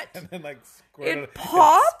 what? And then like squirted. It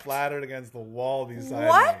popped? It splattered against the wall beside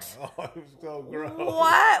What? me. Oh, it was so gross.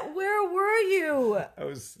 What? Where were you? I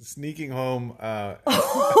was sneaking home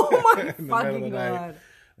Oh my in the middle of fucking the god. night.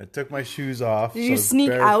 I took my shoes off. Did you sneak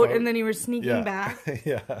out and then you were sneaking back?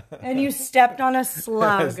 Yeah. And you stepped on a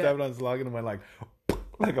slug. I stepped on a slug and it went like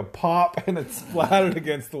a pop and it splattered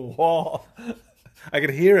against the wall. I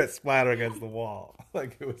could hear it splatter against the wall.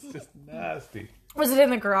 Like it was just nasty. Was it in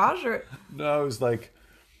the garage or? No, it was like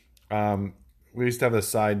we used to have a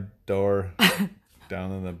side door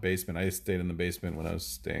down in the basement. I stayed in the basement when I was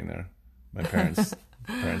staying there. My parents'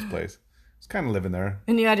 place. I was kind of living there.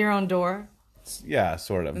 And you had your own door? Yeah,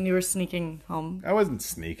 sort of. And you were sneaking home? I wasn't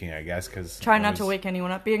sneaking, I guess, because try not to wake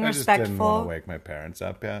anyone up. Being respectful. I just didn't want to wake my parents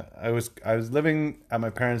up. Yeah, I was living at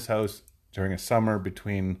my parents' house during a summer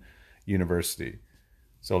between university,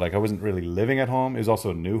 so like I wasn't really living at home. It was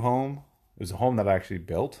also a new home. It was a home that I actually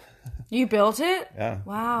built. You built it? Yeah.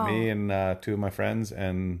 Wow. Me and 2 of my friends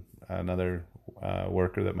and another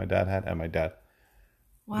worker that my dad had, and my dad.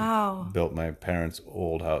 Wow. Built my parents'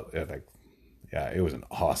 old house. It was an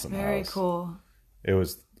awesome house. Very cool. It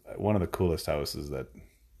was one of the coolest houses that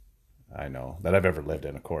I know that I've ever lived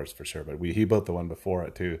in, of course, for sure. But he built the one before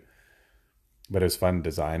it too. But it was fun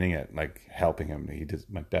designing it, like helping him.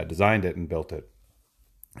 My dad designed it and built it,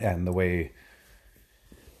 and the way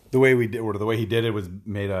he did it was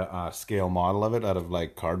made a scale model of it out of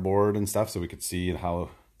like cardboard and stuff, so we could see how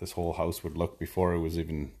this whole house would look before it was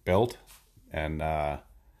even built, and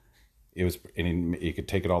you could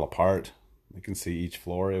take it all apart. You can see each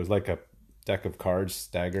floor. It was like a deck of cards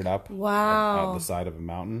staggered up. Wow. At the side of a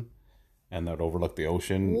mountain, and that overlooked the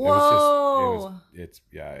ocean. Whoa. It's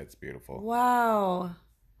beautiful. Wow.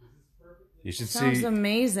 You should see. Sounds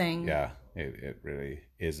amazing. Yeah, it really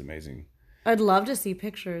is amazing. I'd love to see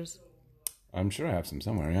pictures. I'm sure I have some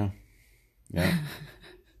somewhere. Yeah, yeah.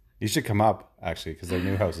 You should come up actually, because their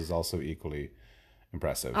new house is also equally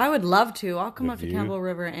impressive. I would love to. I'll come up to view. Campbell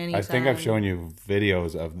River anytime. I think I've shown you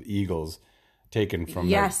videos of eagles taken from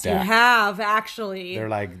Yes, their you deck. have actually. They're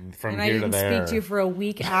like from and I here to didn't there. speak to you for a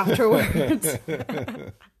week afterwards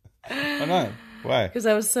Why not? Why? because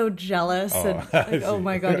I was so jealous. And like, oh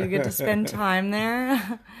my god, you get to spend time there.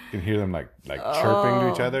 You can hear them like chirping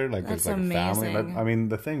to each other, like that's there's like a family. amazing. I mean,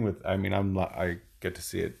 the thing with, I mean, I get to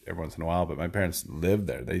see it every once in a while, but my parents live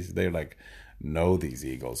there. They like know these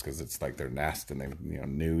eagles because it's like their nest, and they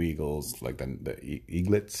new eagles like the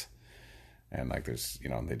eaglets, and like there's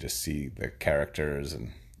they just see the characters.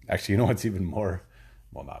 And actually, what's even more,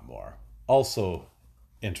 well, not more, also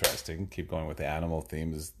interesting. Keep going with the animal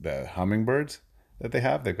themes. Is the hummingbirds that they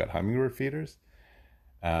have. They've got hummingbird feeders,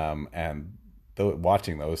 and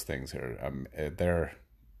watching those things here,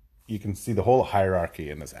 you can see the whole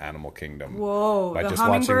hierarchy in this animal kingdom. Whoa, by the just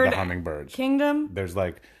watching hummingbird the hummingbirds. kingdom.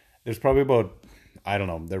 There's probably about, I don't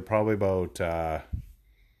know, there are probably about a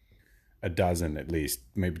dozen at least,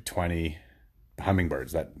 maybe 20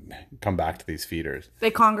 hummingbirds that come back to these feeders.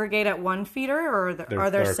 They congregate at one feeder, or are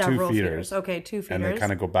there There are several two feeders. Okay, two feeders. And they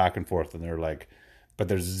kind of go back and forth, and they're like, but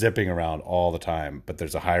they're zipping around all the time. But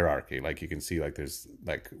there's a hierarchy. Like you can see, like there's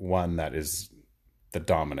like one that is the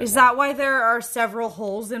dominant. Is that why there are several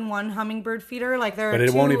holes in one hummingbird feeder? Like there are But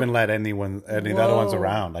it two... won't even let any of the other ones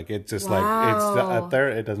around. Like it's just like it's Wow. up there.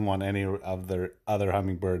 It doesn't want any of the other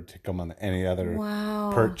hummingbird to come on any other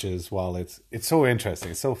perches. While it's so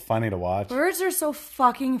interesting. It's so funny to watch. Birds are so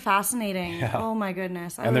fucking fascinating. Oh my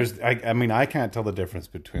goodness. I mean, I can't tell the difference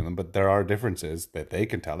between them, but there are differences that they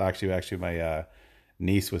can tell. Actually, my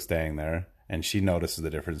niece was staying there, and she notices the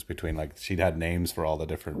difference between, like, she'd had names for all the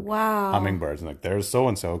different hummingbirds, and like, there's so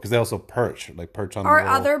and so, because they also perch on Are the little...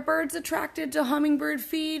 other birds attracted to hummingbird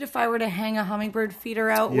feed? If I were to hang a hummingbird feeder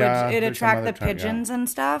out, Yeah, would it there's some attract other the pigeons and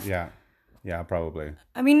stuff? Yeah, probably.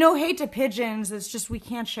 I mean, no hate to pigeons. It's just we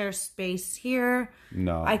can't share space here.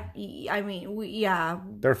 No, I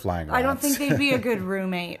mean, they're flying I don't rats. think they'd be a good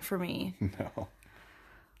roommate for me. No.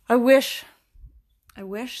 I wish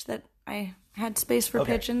that I had space for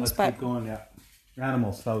pigeons, Let's but keep going. Yeah,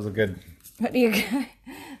 animals. That was a good... But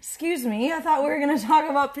excuse me, I thought we were going to talk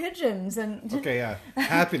about pigeons and. Okay, yeah,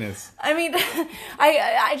 happiness. I mean,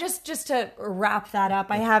 I just to wrap that up,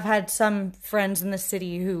 I have had some friends in the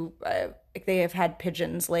city who they have had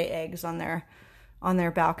pigeons lay eggs on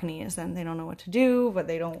their balconies, and they don't know what to do, but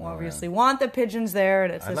they don't obviously want the pigeons there,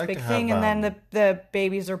 and it's this big thing, and then the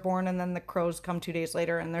babies are born, and then the crows come 2 days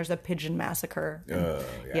later, and there's a pigeon massacre.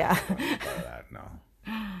 Yeah. No.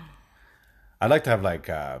 I'd like to have like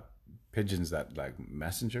pigeons that like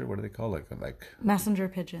messenger. What do they call like Messenger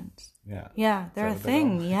pigeons. Yeah. Yeah, they're a So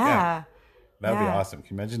thing. Yeah. That'd be awesome.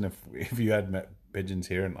 Can you imagine if you had pigeons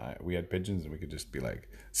here and we had pigeons, and we could just be like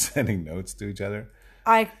sending notes to each other?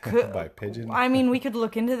 I could by pigeon. I mean, we could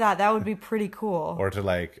look into that. That would be pretty cool. Or to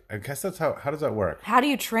like, I guess that's how does that work? How do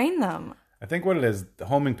you train them? I think what it is, the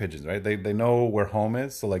homing pigeons, right? They know where home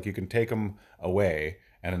is, so like you can take them away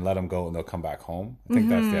and then let them go, and they'll come back home. I think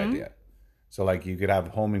that's the idea. So like you could have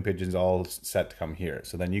homing pigeons all set to come here.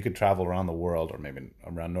 So then you could travel around the world, or maybe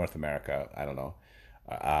around North America, I don't know.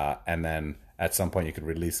 And then at some point you could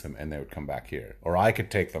release them and they would come back here. Or I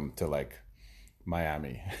could take them to like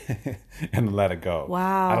Miami and let it go.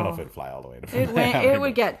 Wow. I don't know if it'd fly all the way to Miami. It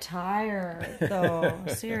would get tired, though.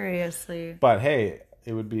 Seriously. But hey,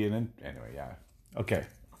 it would be anyway, yeah. Okay.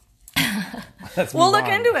 We'll look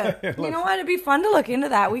into it. You know what? It'd be fun to look into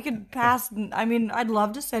that. We could pass. I mean, I'd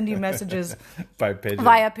love to send you messages by pigeon.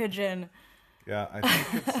 via pigeon. Yeah,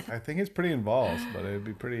 I think it's pretty involved, but it'd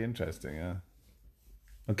be pretty interesting. Yeah.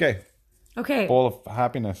 Okay. Bowl of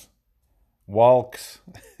happiness. Walks.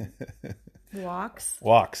 Walks.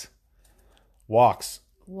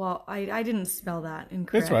 Well, I didn't spell that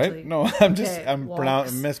incorrectly. That's right. No,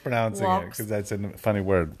 I'm mispronouncing it because that's a funny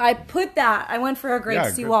word. I put that. I went for a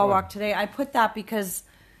great seawall walk today. I put that because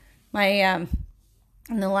my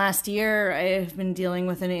in the last year I've been dealing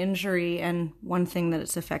with an injury, and one thing that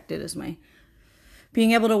it's affected is my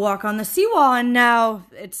being able to walk on the seawall, and now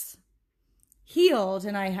it's healed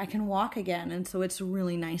and I can walk again, and so it's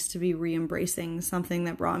really nice to be re-embracing something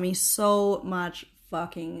that brought me so much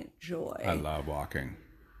fucking joy. I love walking.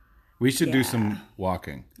 We should do some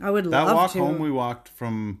walking. I would love to. That walk home, we walked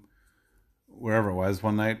from wherever it was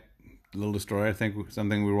one night, Little Destroy, I think,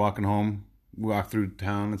 something. We were walking home. We walked through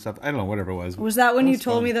town and stuff. I don't know, whatever it was. Was that when you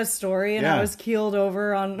told me the story and I was keeled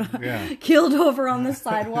over on the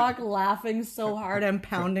sidewalk, laughing so hard and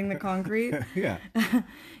pounding the concrete? Yeah.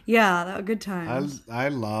 Yeah, that was good times. I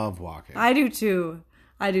love walking. I do too.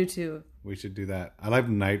 We should do that. I like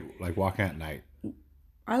night, like walking at night.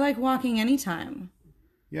 I like walking anytime.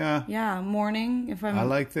 Yeah. Yeah, morning if I'm. I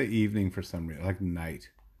like the evening for some reason. I like night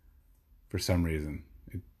for some reason.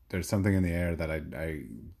 There's something in the air that I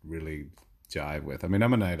really jive with. I mean,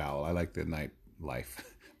 I'm a night owl. I like the night life,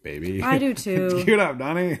 baby. I do too. Get up,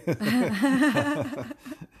 Donnie.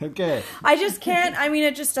 Okay. I just can't. I mean,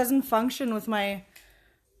 it just doesn't function with my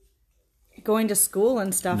going to school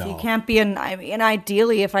and stuff. No. You can't be I mean,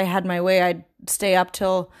 ideally, if I had my way, I'd stay up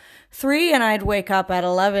till 3 and I'd wake up at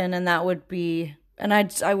 11, and that would be. And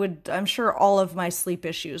I'm sure all of my sleep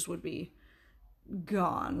issues would be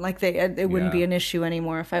gone. Like it wouldn't be an issue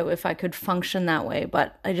anymore if I could function that way.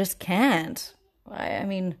 But I just can't. I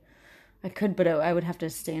mean, I could, but I would have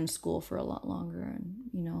to stay in school for a lot longer.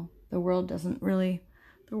 And the world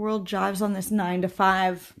jives on this 9 to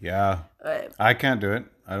 5. Yeah. I can't do it.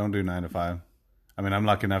 I don't do 9 to 5. I mean, I'm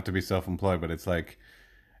lucky enough to be self-employed, but it's like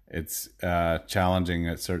it's challenging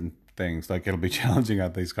at certain things. Like it'll be challenging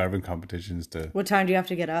at these carbon competitions What time do you have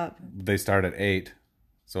to get up? They start at 8,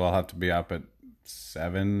 so I'll have to be up at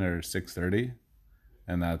 7 or 6:30,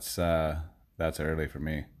 and that's early for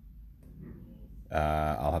me.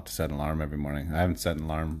 I'll have to set an alarm every morning. I haven't set an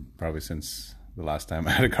alarm probably since the last time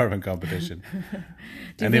I had a carbon competition.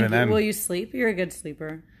 Will you sleep? You're a good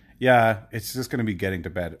sleeper. Yeah, it's just going to be getting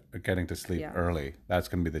to sleep early. That's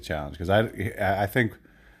going to be the challenge, because I think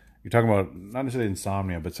you're talking about not necessarily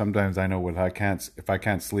insomnia, but sometimes I know if I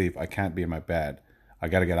can't sleep, I can't be in my bed. I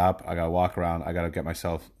got to get up. I got to walk around. I got to get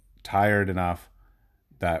myself tired enough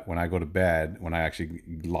that when I go to bed, when I actually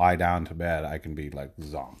lie down to bed, I can be like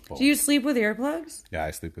zom. Boom. Do you sleep with earplugs? Yeah,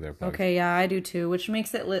 I sleep with earplugs. Okay, yeah, I do too, which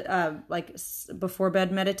makes it like before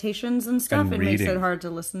bed meditations and stuff. And it makes it hard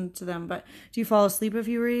to listen to them. But do you fall asleep if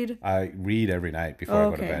you read? I read every night before I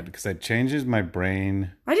go to bed because it changes my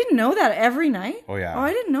brain. I didn't know that every night. Oh, yeah. Oh,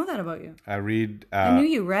 I didn't know that about you. I read. I knew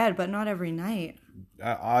you read, but not every night.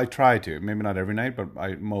 I try to. Maybe not every night, but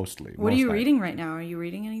I mostly. What are you reading right now? Are you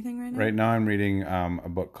reading anything right now? Right now I'm reading a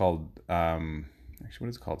book called, actually what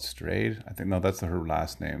is it called? Strayed? I think, no, that's her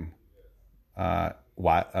last name. It's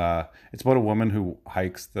about a woman who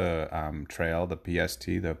hikes the trail, the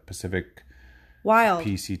PST, the Pacific... Wild.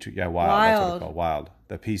 PCT, yeah, Wild. That's what it's called, Wild.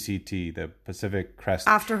 The PCT, the Pacific Crest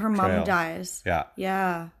After her Trail. mom dies. Yeah.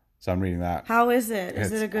 Yeah. So I'm reading that. How is it?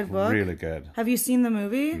 Is it a good book? Really good. Have you seen the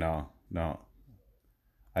movie? No.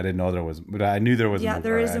 I didn't know there was, but I knew there was a movie. Yeah,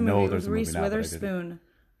 there is a movie with Reese now, Witherspoon.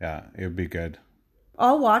 Yeah, it would be good.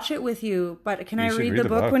 I'll watch it with you, but can I read the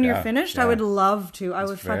book when you're finished? Yeah. I would love to. I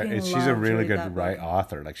would fucking love to. She's a really good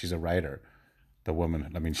author. Like, she's a writer. The woman.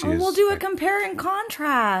 I mean, we'll do a compare and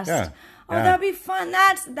contrast. Yeah. Oh, that'd be fun.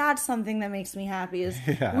 That's something that makes me happy is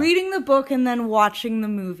reading the book and then watching the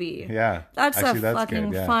movie. Yeah. That's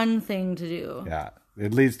fucking fun thing to do. Yeah.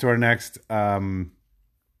 It leads to our next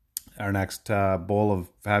bowl of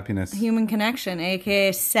happiness. Human connection,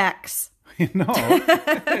 aka sex. No.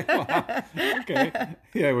 Okay.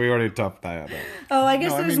 Yeah, we already topped that. Oh, I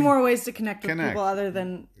guess there's more ways to connect with people other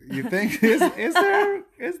than... You think? Is there?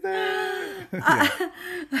 Is there?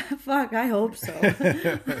 Fuck, I hope so. That's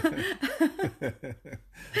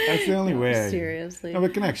the only way. Seriously. No,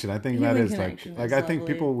 but connection. I think that is like I think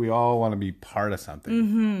people, we all want to be part of something.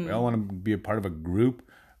 Mm-hmm. We all want to be a part of a group.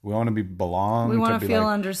 We want to belong. We want to feel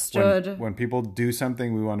understood. When people do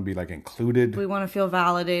something, we want to be like included. We want to feel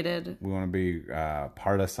validated. We want to be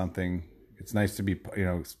part of something. It's nice to be,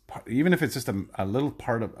 even if it's just a little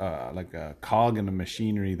part of like a cog in a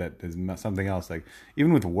machinery that is something else. Like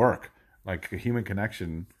even with work, like a human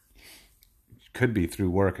connection could be through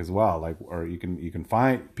work as well. Like, or you can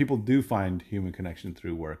find, people do find human connection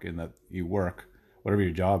through work, in that you work, whatever your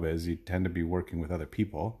job is, you tend to be working with other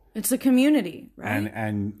people. It's a community, right?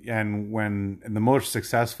 And when the most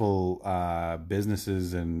successful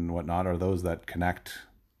businesses and whatnot are those that connect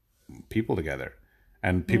people together,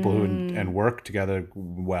 and people who and work together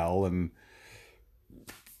well. And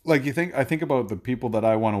like I think about the people that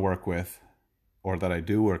I want to work with, or that I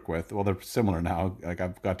do work with. Well, they're similar now. Like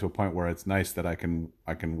I've got to a point where it's nice that I can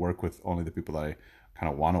work with only the people that I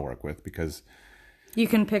kind of want to work with, because you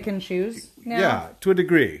can pick and choose now? Yeah, to a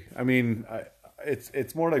degree. I mean,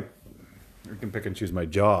 it's more like I can pick and choose my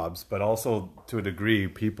jobs, but also to a degree,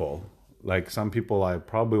 people. Like some people I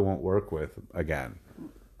probably won't work with again.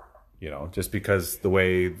 Just because the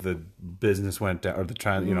way the business went down, or the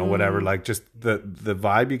whatever, like just the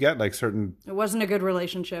vibe you get, like certain. It wasn't a good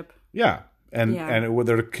relationship. Yeah. And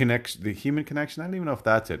the human connection, I don't even know if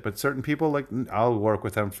that's it, but certain people, like I'll work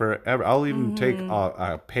with them forever. I'll even take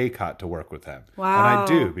a pay cut to work with them. Wow. And I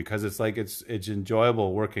do, because it's like it's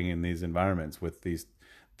enjoyable working in these environments with this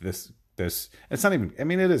this. It's not even. I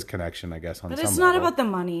mean, it is connection, I guess. On But some it's not level. about the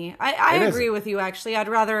money. I It agree isn't. with you, actually. I'd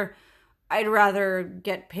rather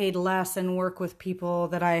get paid less and work with people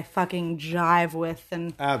that I fucking jive with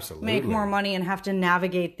and Absolutely. make more money and have to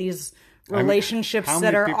navigate these mean, relationships how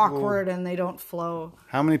that many are people- awkward and they don't flow.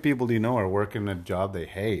 How many people do you know are working a job they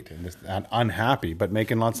hate and just unhappy, but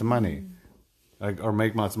making lots of money, or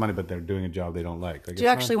make lots of money, but they're doing a job they don't like? Do you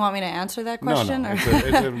actually want me to answer that No, question? no.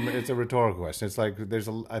 or- It's a rhetorical question. It's like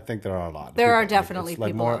I think there are a lot. of There are people. definitely It's like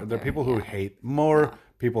people more. out There are there, people who hate more.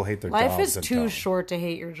 People hate their Life jobs. is than too jobs. short to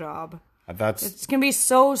hate your job. That's It can be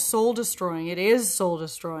so soul destroying. It is soul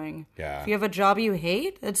destroying. Yeah. If you have a job you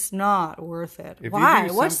hate, it's not worth it. if Why? you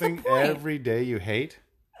do What's the something point? every day you hate.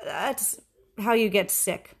 That's how you get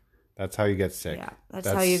sick. That's how you get sick. Yeah, that's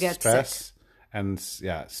how you get stress. And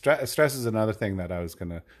yeah, stress is another thing that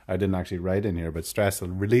I didn't actually write in here, but stress,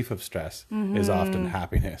 relief of stress is often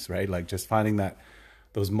happiness, right? Like just finding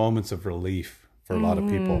those moments of relief for a lot of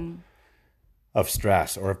people of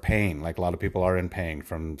stress or of pain. Like a lot of people are in pain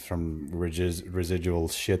from residual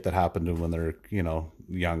shit that happened to them when they're,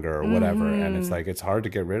 younger or whatever. And it's like, it's hard to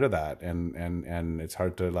get rid of that. And it's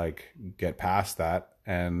hard to like get past that.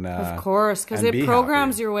 And Of course, because and it be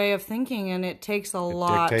programs happy. your way of thinking, and it takes a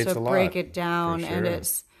lot to dictates a lot, break it down. for And sure.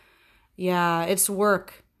 it's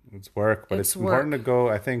work. It's work, but it's important to go.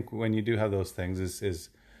 I think when you do have those things, is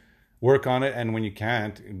work on it, and when you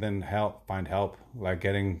can't, then find help, like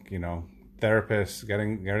getting therapists,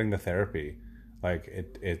 getting the therapy, like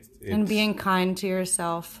it's And being kind to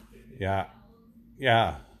yourself. yeah,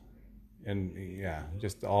 and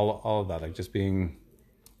just all of that, like just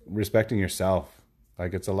respecting yourself.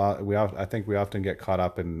 Like it's a lot. I think we often get caught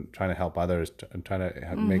up in trying to help others and trying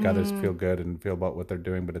to make others feel good and feel about what they're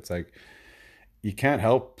doing, but it's like, you can't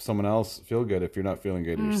help someone else feel good if you're not feeling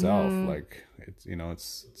good yourself. Like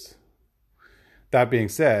it's that being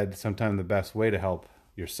said, sometimes the best way to help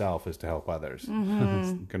yourself is to help others.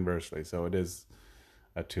 Conversely, so it is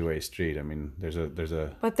a two-way street. I mean, there's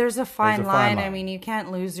a But there's a fine fine line. I line. mean, you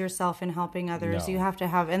can't lose yourself in helping others. No. You have to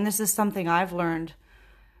have, and this is something I've learned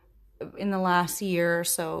in the last year or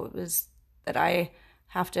so, is that I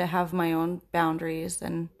have to have my own boundaries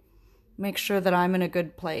and make sure that I'm in a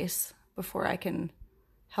good place before I can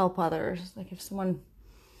help others. Like if someone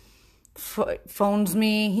phones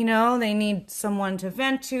me, they need someone to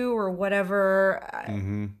vent to or whatever.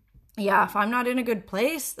 Yeah, if I'm not in a good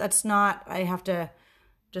place, I have to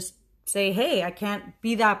just say, hey, I can't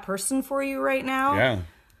be that person for you right now. yeah.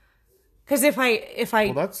 Because if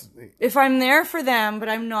Well, that's if I'm there for them, but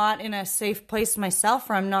I'm not in a safe place myself,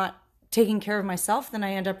 or I'm not taking care of myself, then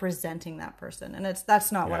I end up resenting that person, and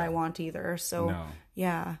that's not what I want either. So No.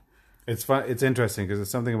 yeah, It's fun. It's interesting because it's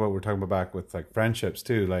something about we're talking about back with like friendships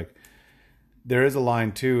too. Like there is a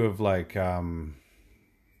line too of like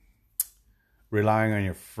relying on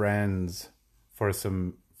your friends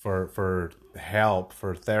for help,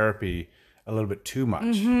 for therapy a little bit too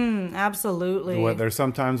much. absolutely. There's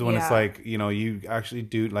sometimes when it's Yeah. like, you actually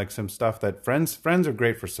do like some stuff that friends are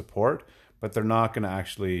great for support, but they're not going to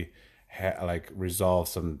actually like resolve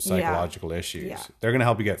some psychological issues. Yeah. They're going to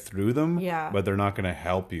help you get through them, Yeah. but they're not going to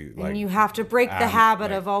help you. Like And you have to break the habit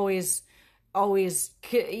like- of always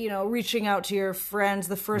reaching out to your friends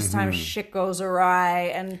the first time shit goes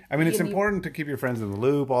awry. And I mean, it's important to keep your friends in the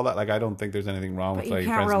loop, all that. Like, I don't think there's anything wrong with you letting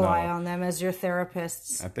your can't friends rely know. on them as your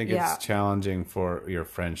therapists. I think Yeah. it's challenging for your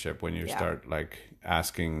friendship when you Yeah. start like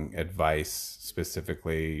asking advice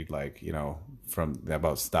specifically, like,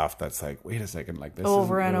 about stuff that's like, wait a second, like this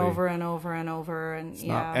over isn't and really- over and over and over, and not-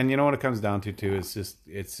 yeah. and you know what it comes down to too is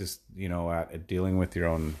it's just at dealing with your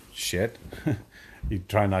own shit. You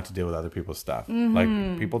try not to deal with other people's stuff. Like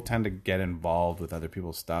people tend to get involved with other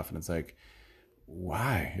people's stuff, and it's like,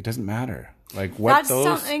 why? It doesn't matter. Like what That's those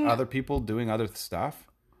something- other people doing other stuff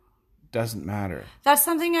doesn't matter. That's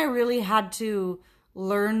something I really had to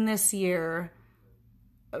learn this year,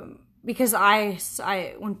 because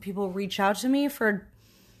I when people reach out to me for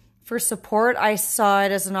support, I saw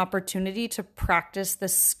it as an opportunity to practice the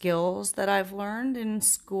skills that I've learned in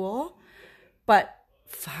school. But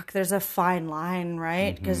fuck, there's a fine line,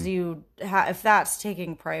 right? Because if that's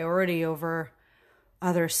taking priority over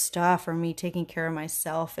other stuff, or me taking care of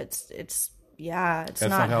myself, it's That's not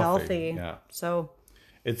not healthy. healthy. Yeah. So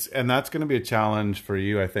And that's going to be a challenge for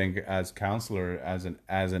you, I think, as counselor, as an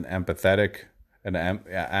empathetic,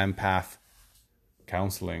 empath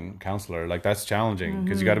counselor. Like that's challenging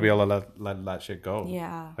because you got to be able to let that shit go.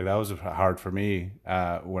 Yeah. Like that was hard for me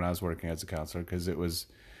when I was working as a counselor, because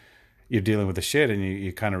you're dealing with the shit, and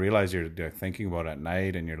you kind of realize you're thinking about it at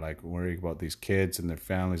night, and you're like worrying about these kids and their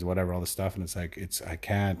families, whatever, all this stuff, and it's like I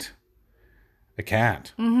I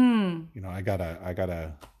can't. Mm-hmm. You know, I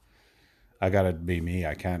gotta be me.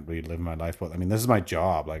 I can't really live my life. But I mean, this is my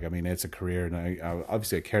job. Like, I mean, it's a career, and I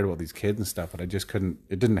obviously I cared about these kids and stuff, but I just couldn't.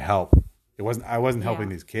 It didn't help. I wasn't helping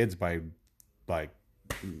these kids by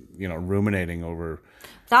ruminating over.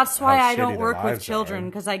 That's why how I don't shitty their work with lives children, are.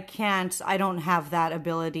 because I don't have that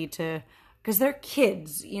ability to, because they're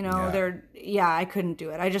kids, you know, I couldn't do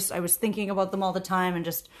it. I was thinking about them all the time and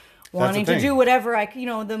just wanting to thing. do whatever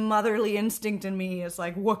the motherly instinct in me is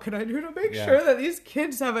like, what can I do to make sure that these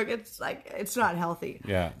kids have it's not healthy.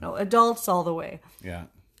 Yeah. No, adults all the way. Yeah.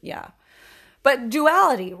 Yeah. But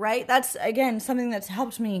duality, right? That's, again, something that's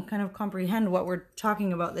helped me kind of comprehend what we're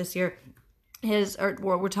talking about this year or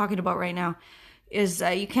what we're talking about right now is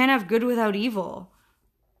you can't have good without evil.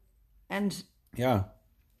 And Yeah.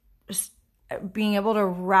 just being able to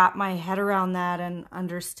wrap my head around that and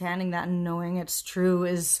understanding that and knowing it's true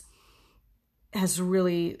has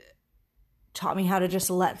really taught me how to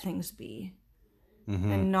just let things be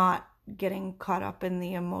and not getting caught up in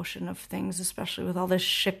the emotion of things, especially with all this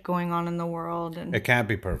shit going on in the world. And It can't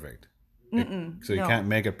be perfect. So you can't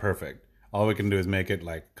make it perfect. All we can do is make it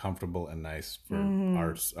like comfortable and nice for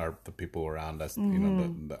the people around us, you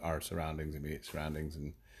know, our surroundings, immediate surroundings.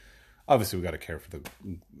 And obviously we got to care for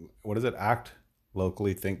what is it? Act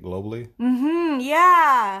locally, think globally.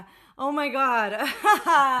 Yeah. Oh my God.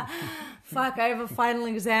 Fuck, I have a final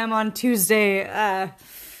exam on Tuesday,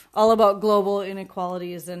 all about global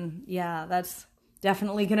inequalities. And yeah, that's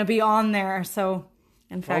definitely going to be on there. So,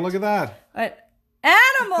 in fact. Oh, look at that.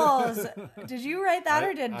 Animals! Did you write that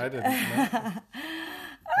or did I didn't. No.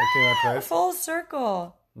 Okay, that's right. Full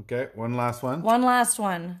circle. Okay, one last one. One last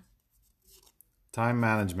one. Time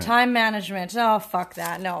management. Time management. Oh, fuck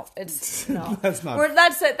that. No, it's no. That's not.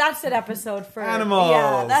 That's it. That's an episode for Animals.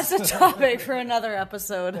 Yeah, that's a topic for another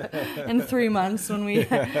episode in 3 months when we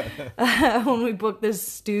when we book this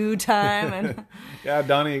stew time and. Yeah,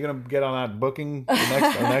 Donnie, you're gonna get on that booking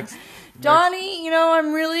next. Donnie, you know,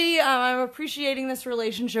 I'm really I'm appreciating this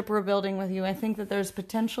relationship we're building with you. I think that there's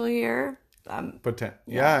potential here.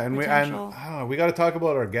 Yeah, and potential. we got to talk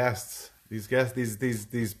about our guests. These guests,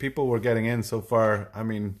 these people we're getting in so far. I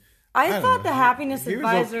mean, I don't thought know. the happiness He was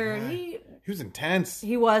advisor, he was intense.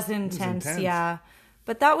 he was intense, yeah.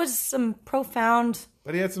 But that was some profound,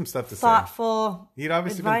 But he had some stuff to thoughtful say. He'd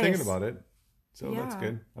obviously advice. been thinking about it. So that's Yeah.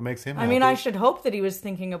 good. That makes him I happy. mean, I should hope that he was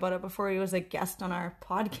thinking about it before he was a guest on our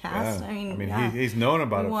podcast. Yeah. I mean, yeah. he's known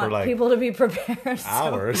about We it want for like people to be prepared. so.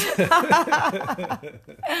 hours.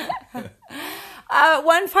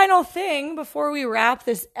 One final thing before we wrap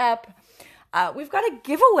this up. We've got a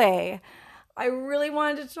giveaway. I really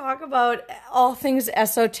wanted to talk about all things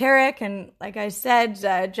esoteric, and like I said,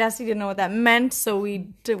 Jesse didn't know what that meant, so we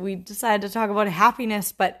decided to talk about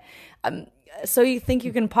happiness. But so you think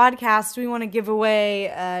you can podcast? We want to give away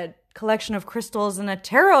a collection of crystals and a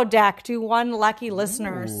tarot deck to one lucky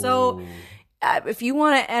listener. So. If you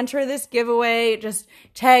want to enter this giveaway, just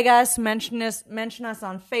tag us, mention us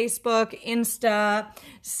on Facebook, Insta,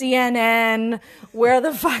 CNN, where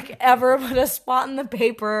the fuck ever, put a spot in the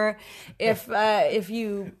paper. If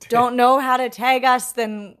you don't know how to tag us,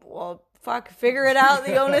 then, well, fuck, figure it out.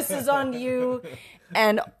 The onus is on you.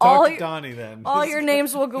 And Talk to Donnie then. all your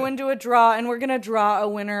names will go into a draw, and we're going to draw a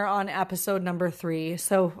winner on episode number 3.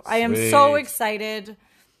 So I am so excited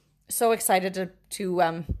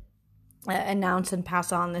to announce and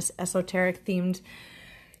pass on this esoteric themed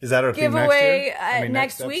Is that our theme giveaway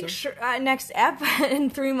next year? next week, next ep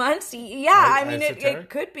in 3 months. Yeah, I mean it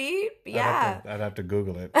Esoteric? could be. Yeah, I'd have to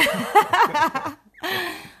Google it.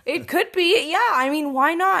 it could be. Yeah, I mean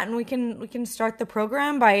why not? And we can start the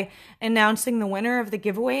program by announcing the winner of the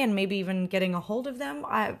giveaway and maybe even getting a hold of them.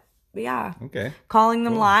 Yeah. Okay. Calling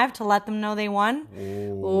them live to let them know they won.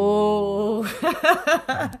 Oh.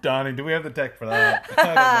 Donnie, do we have the tech for that?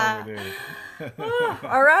 I don't know if we do.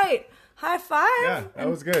 All right. High five. Yeah, that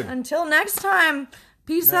was good. Until next time.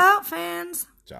 Peace out, fans.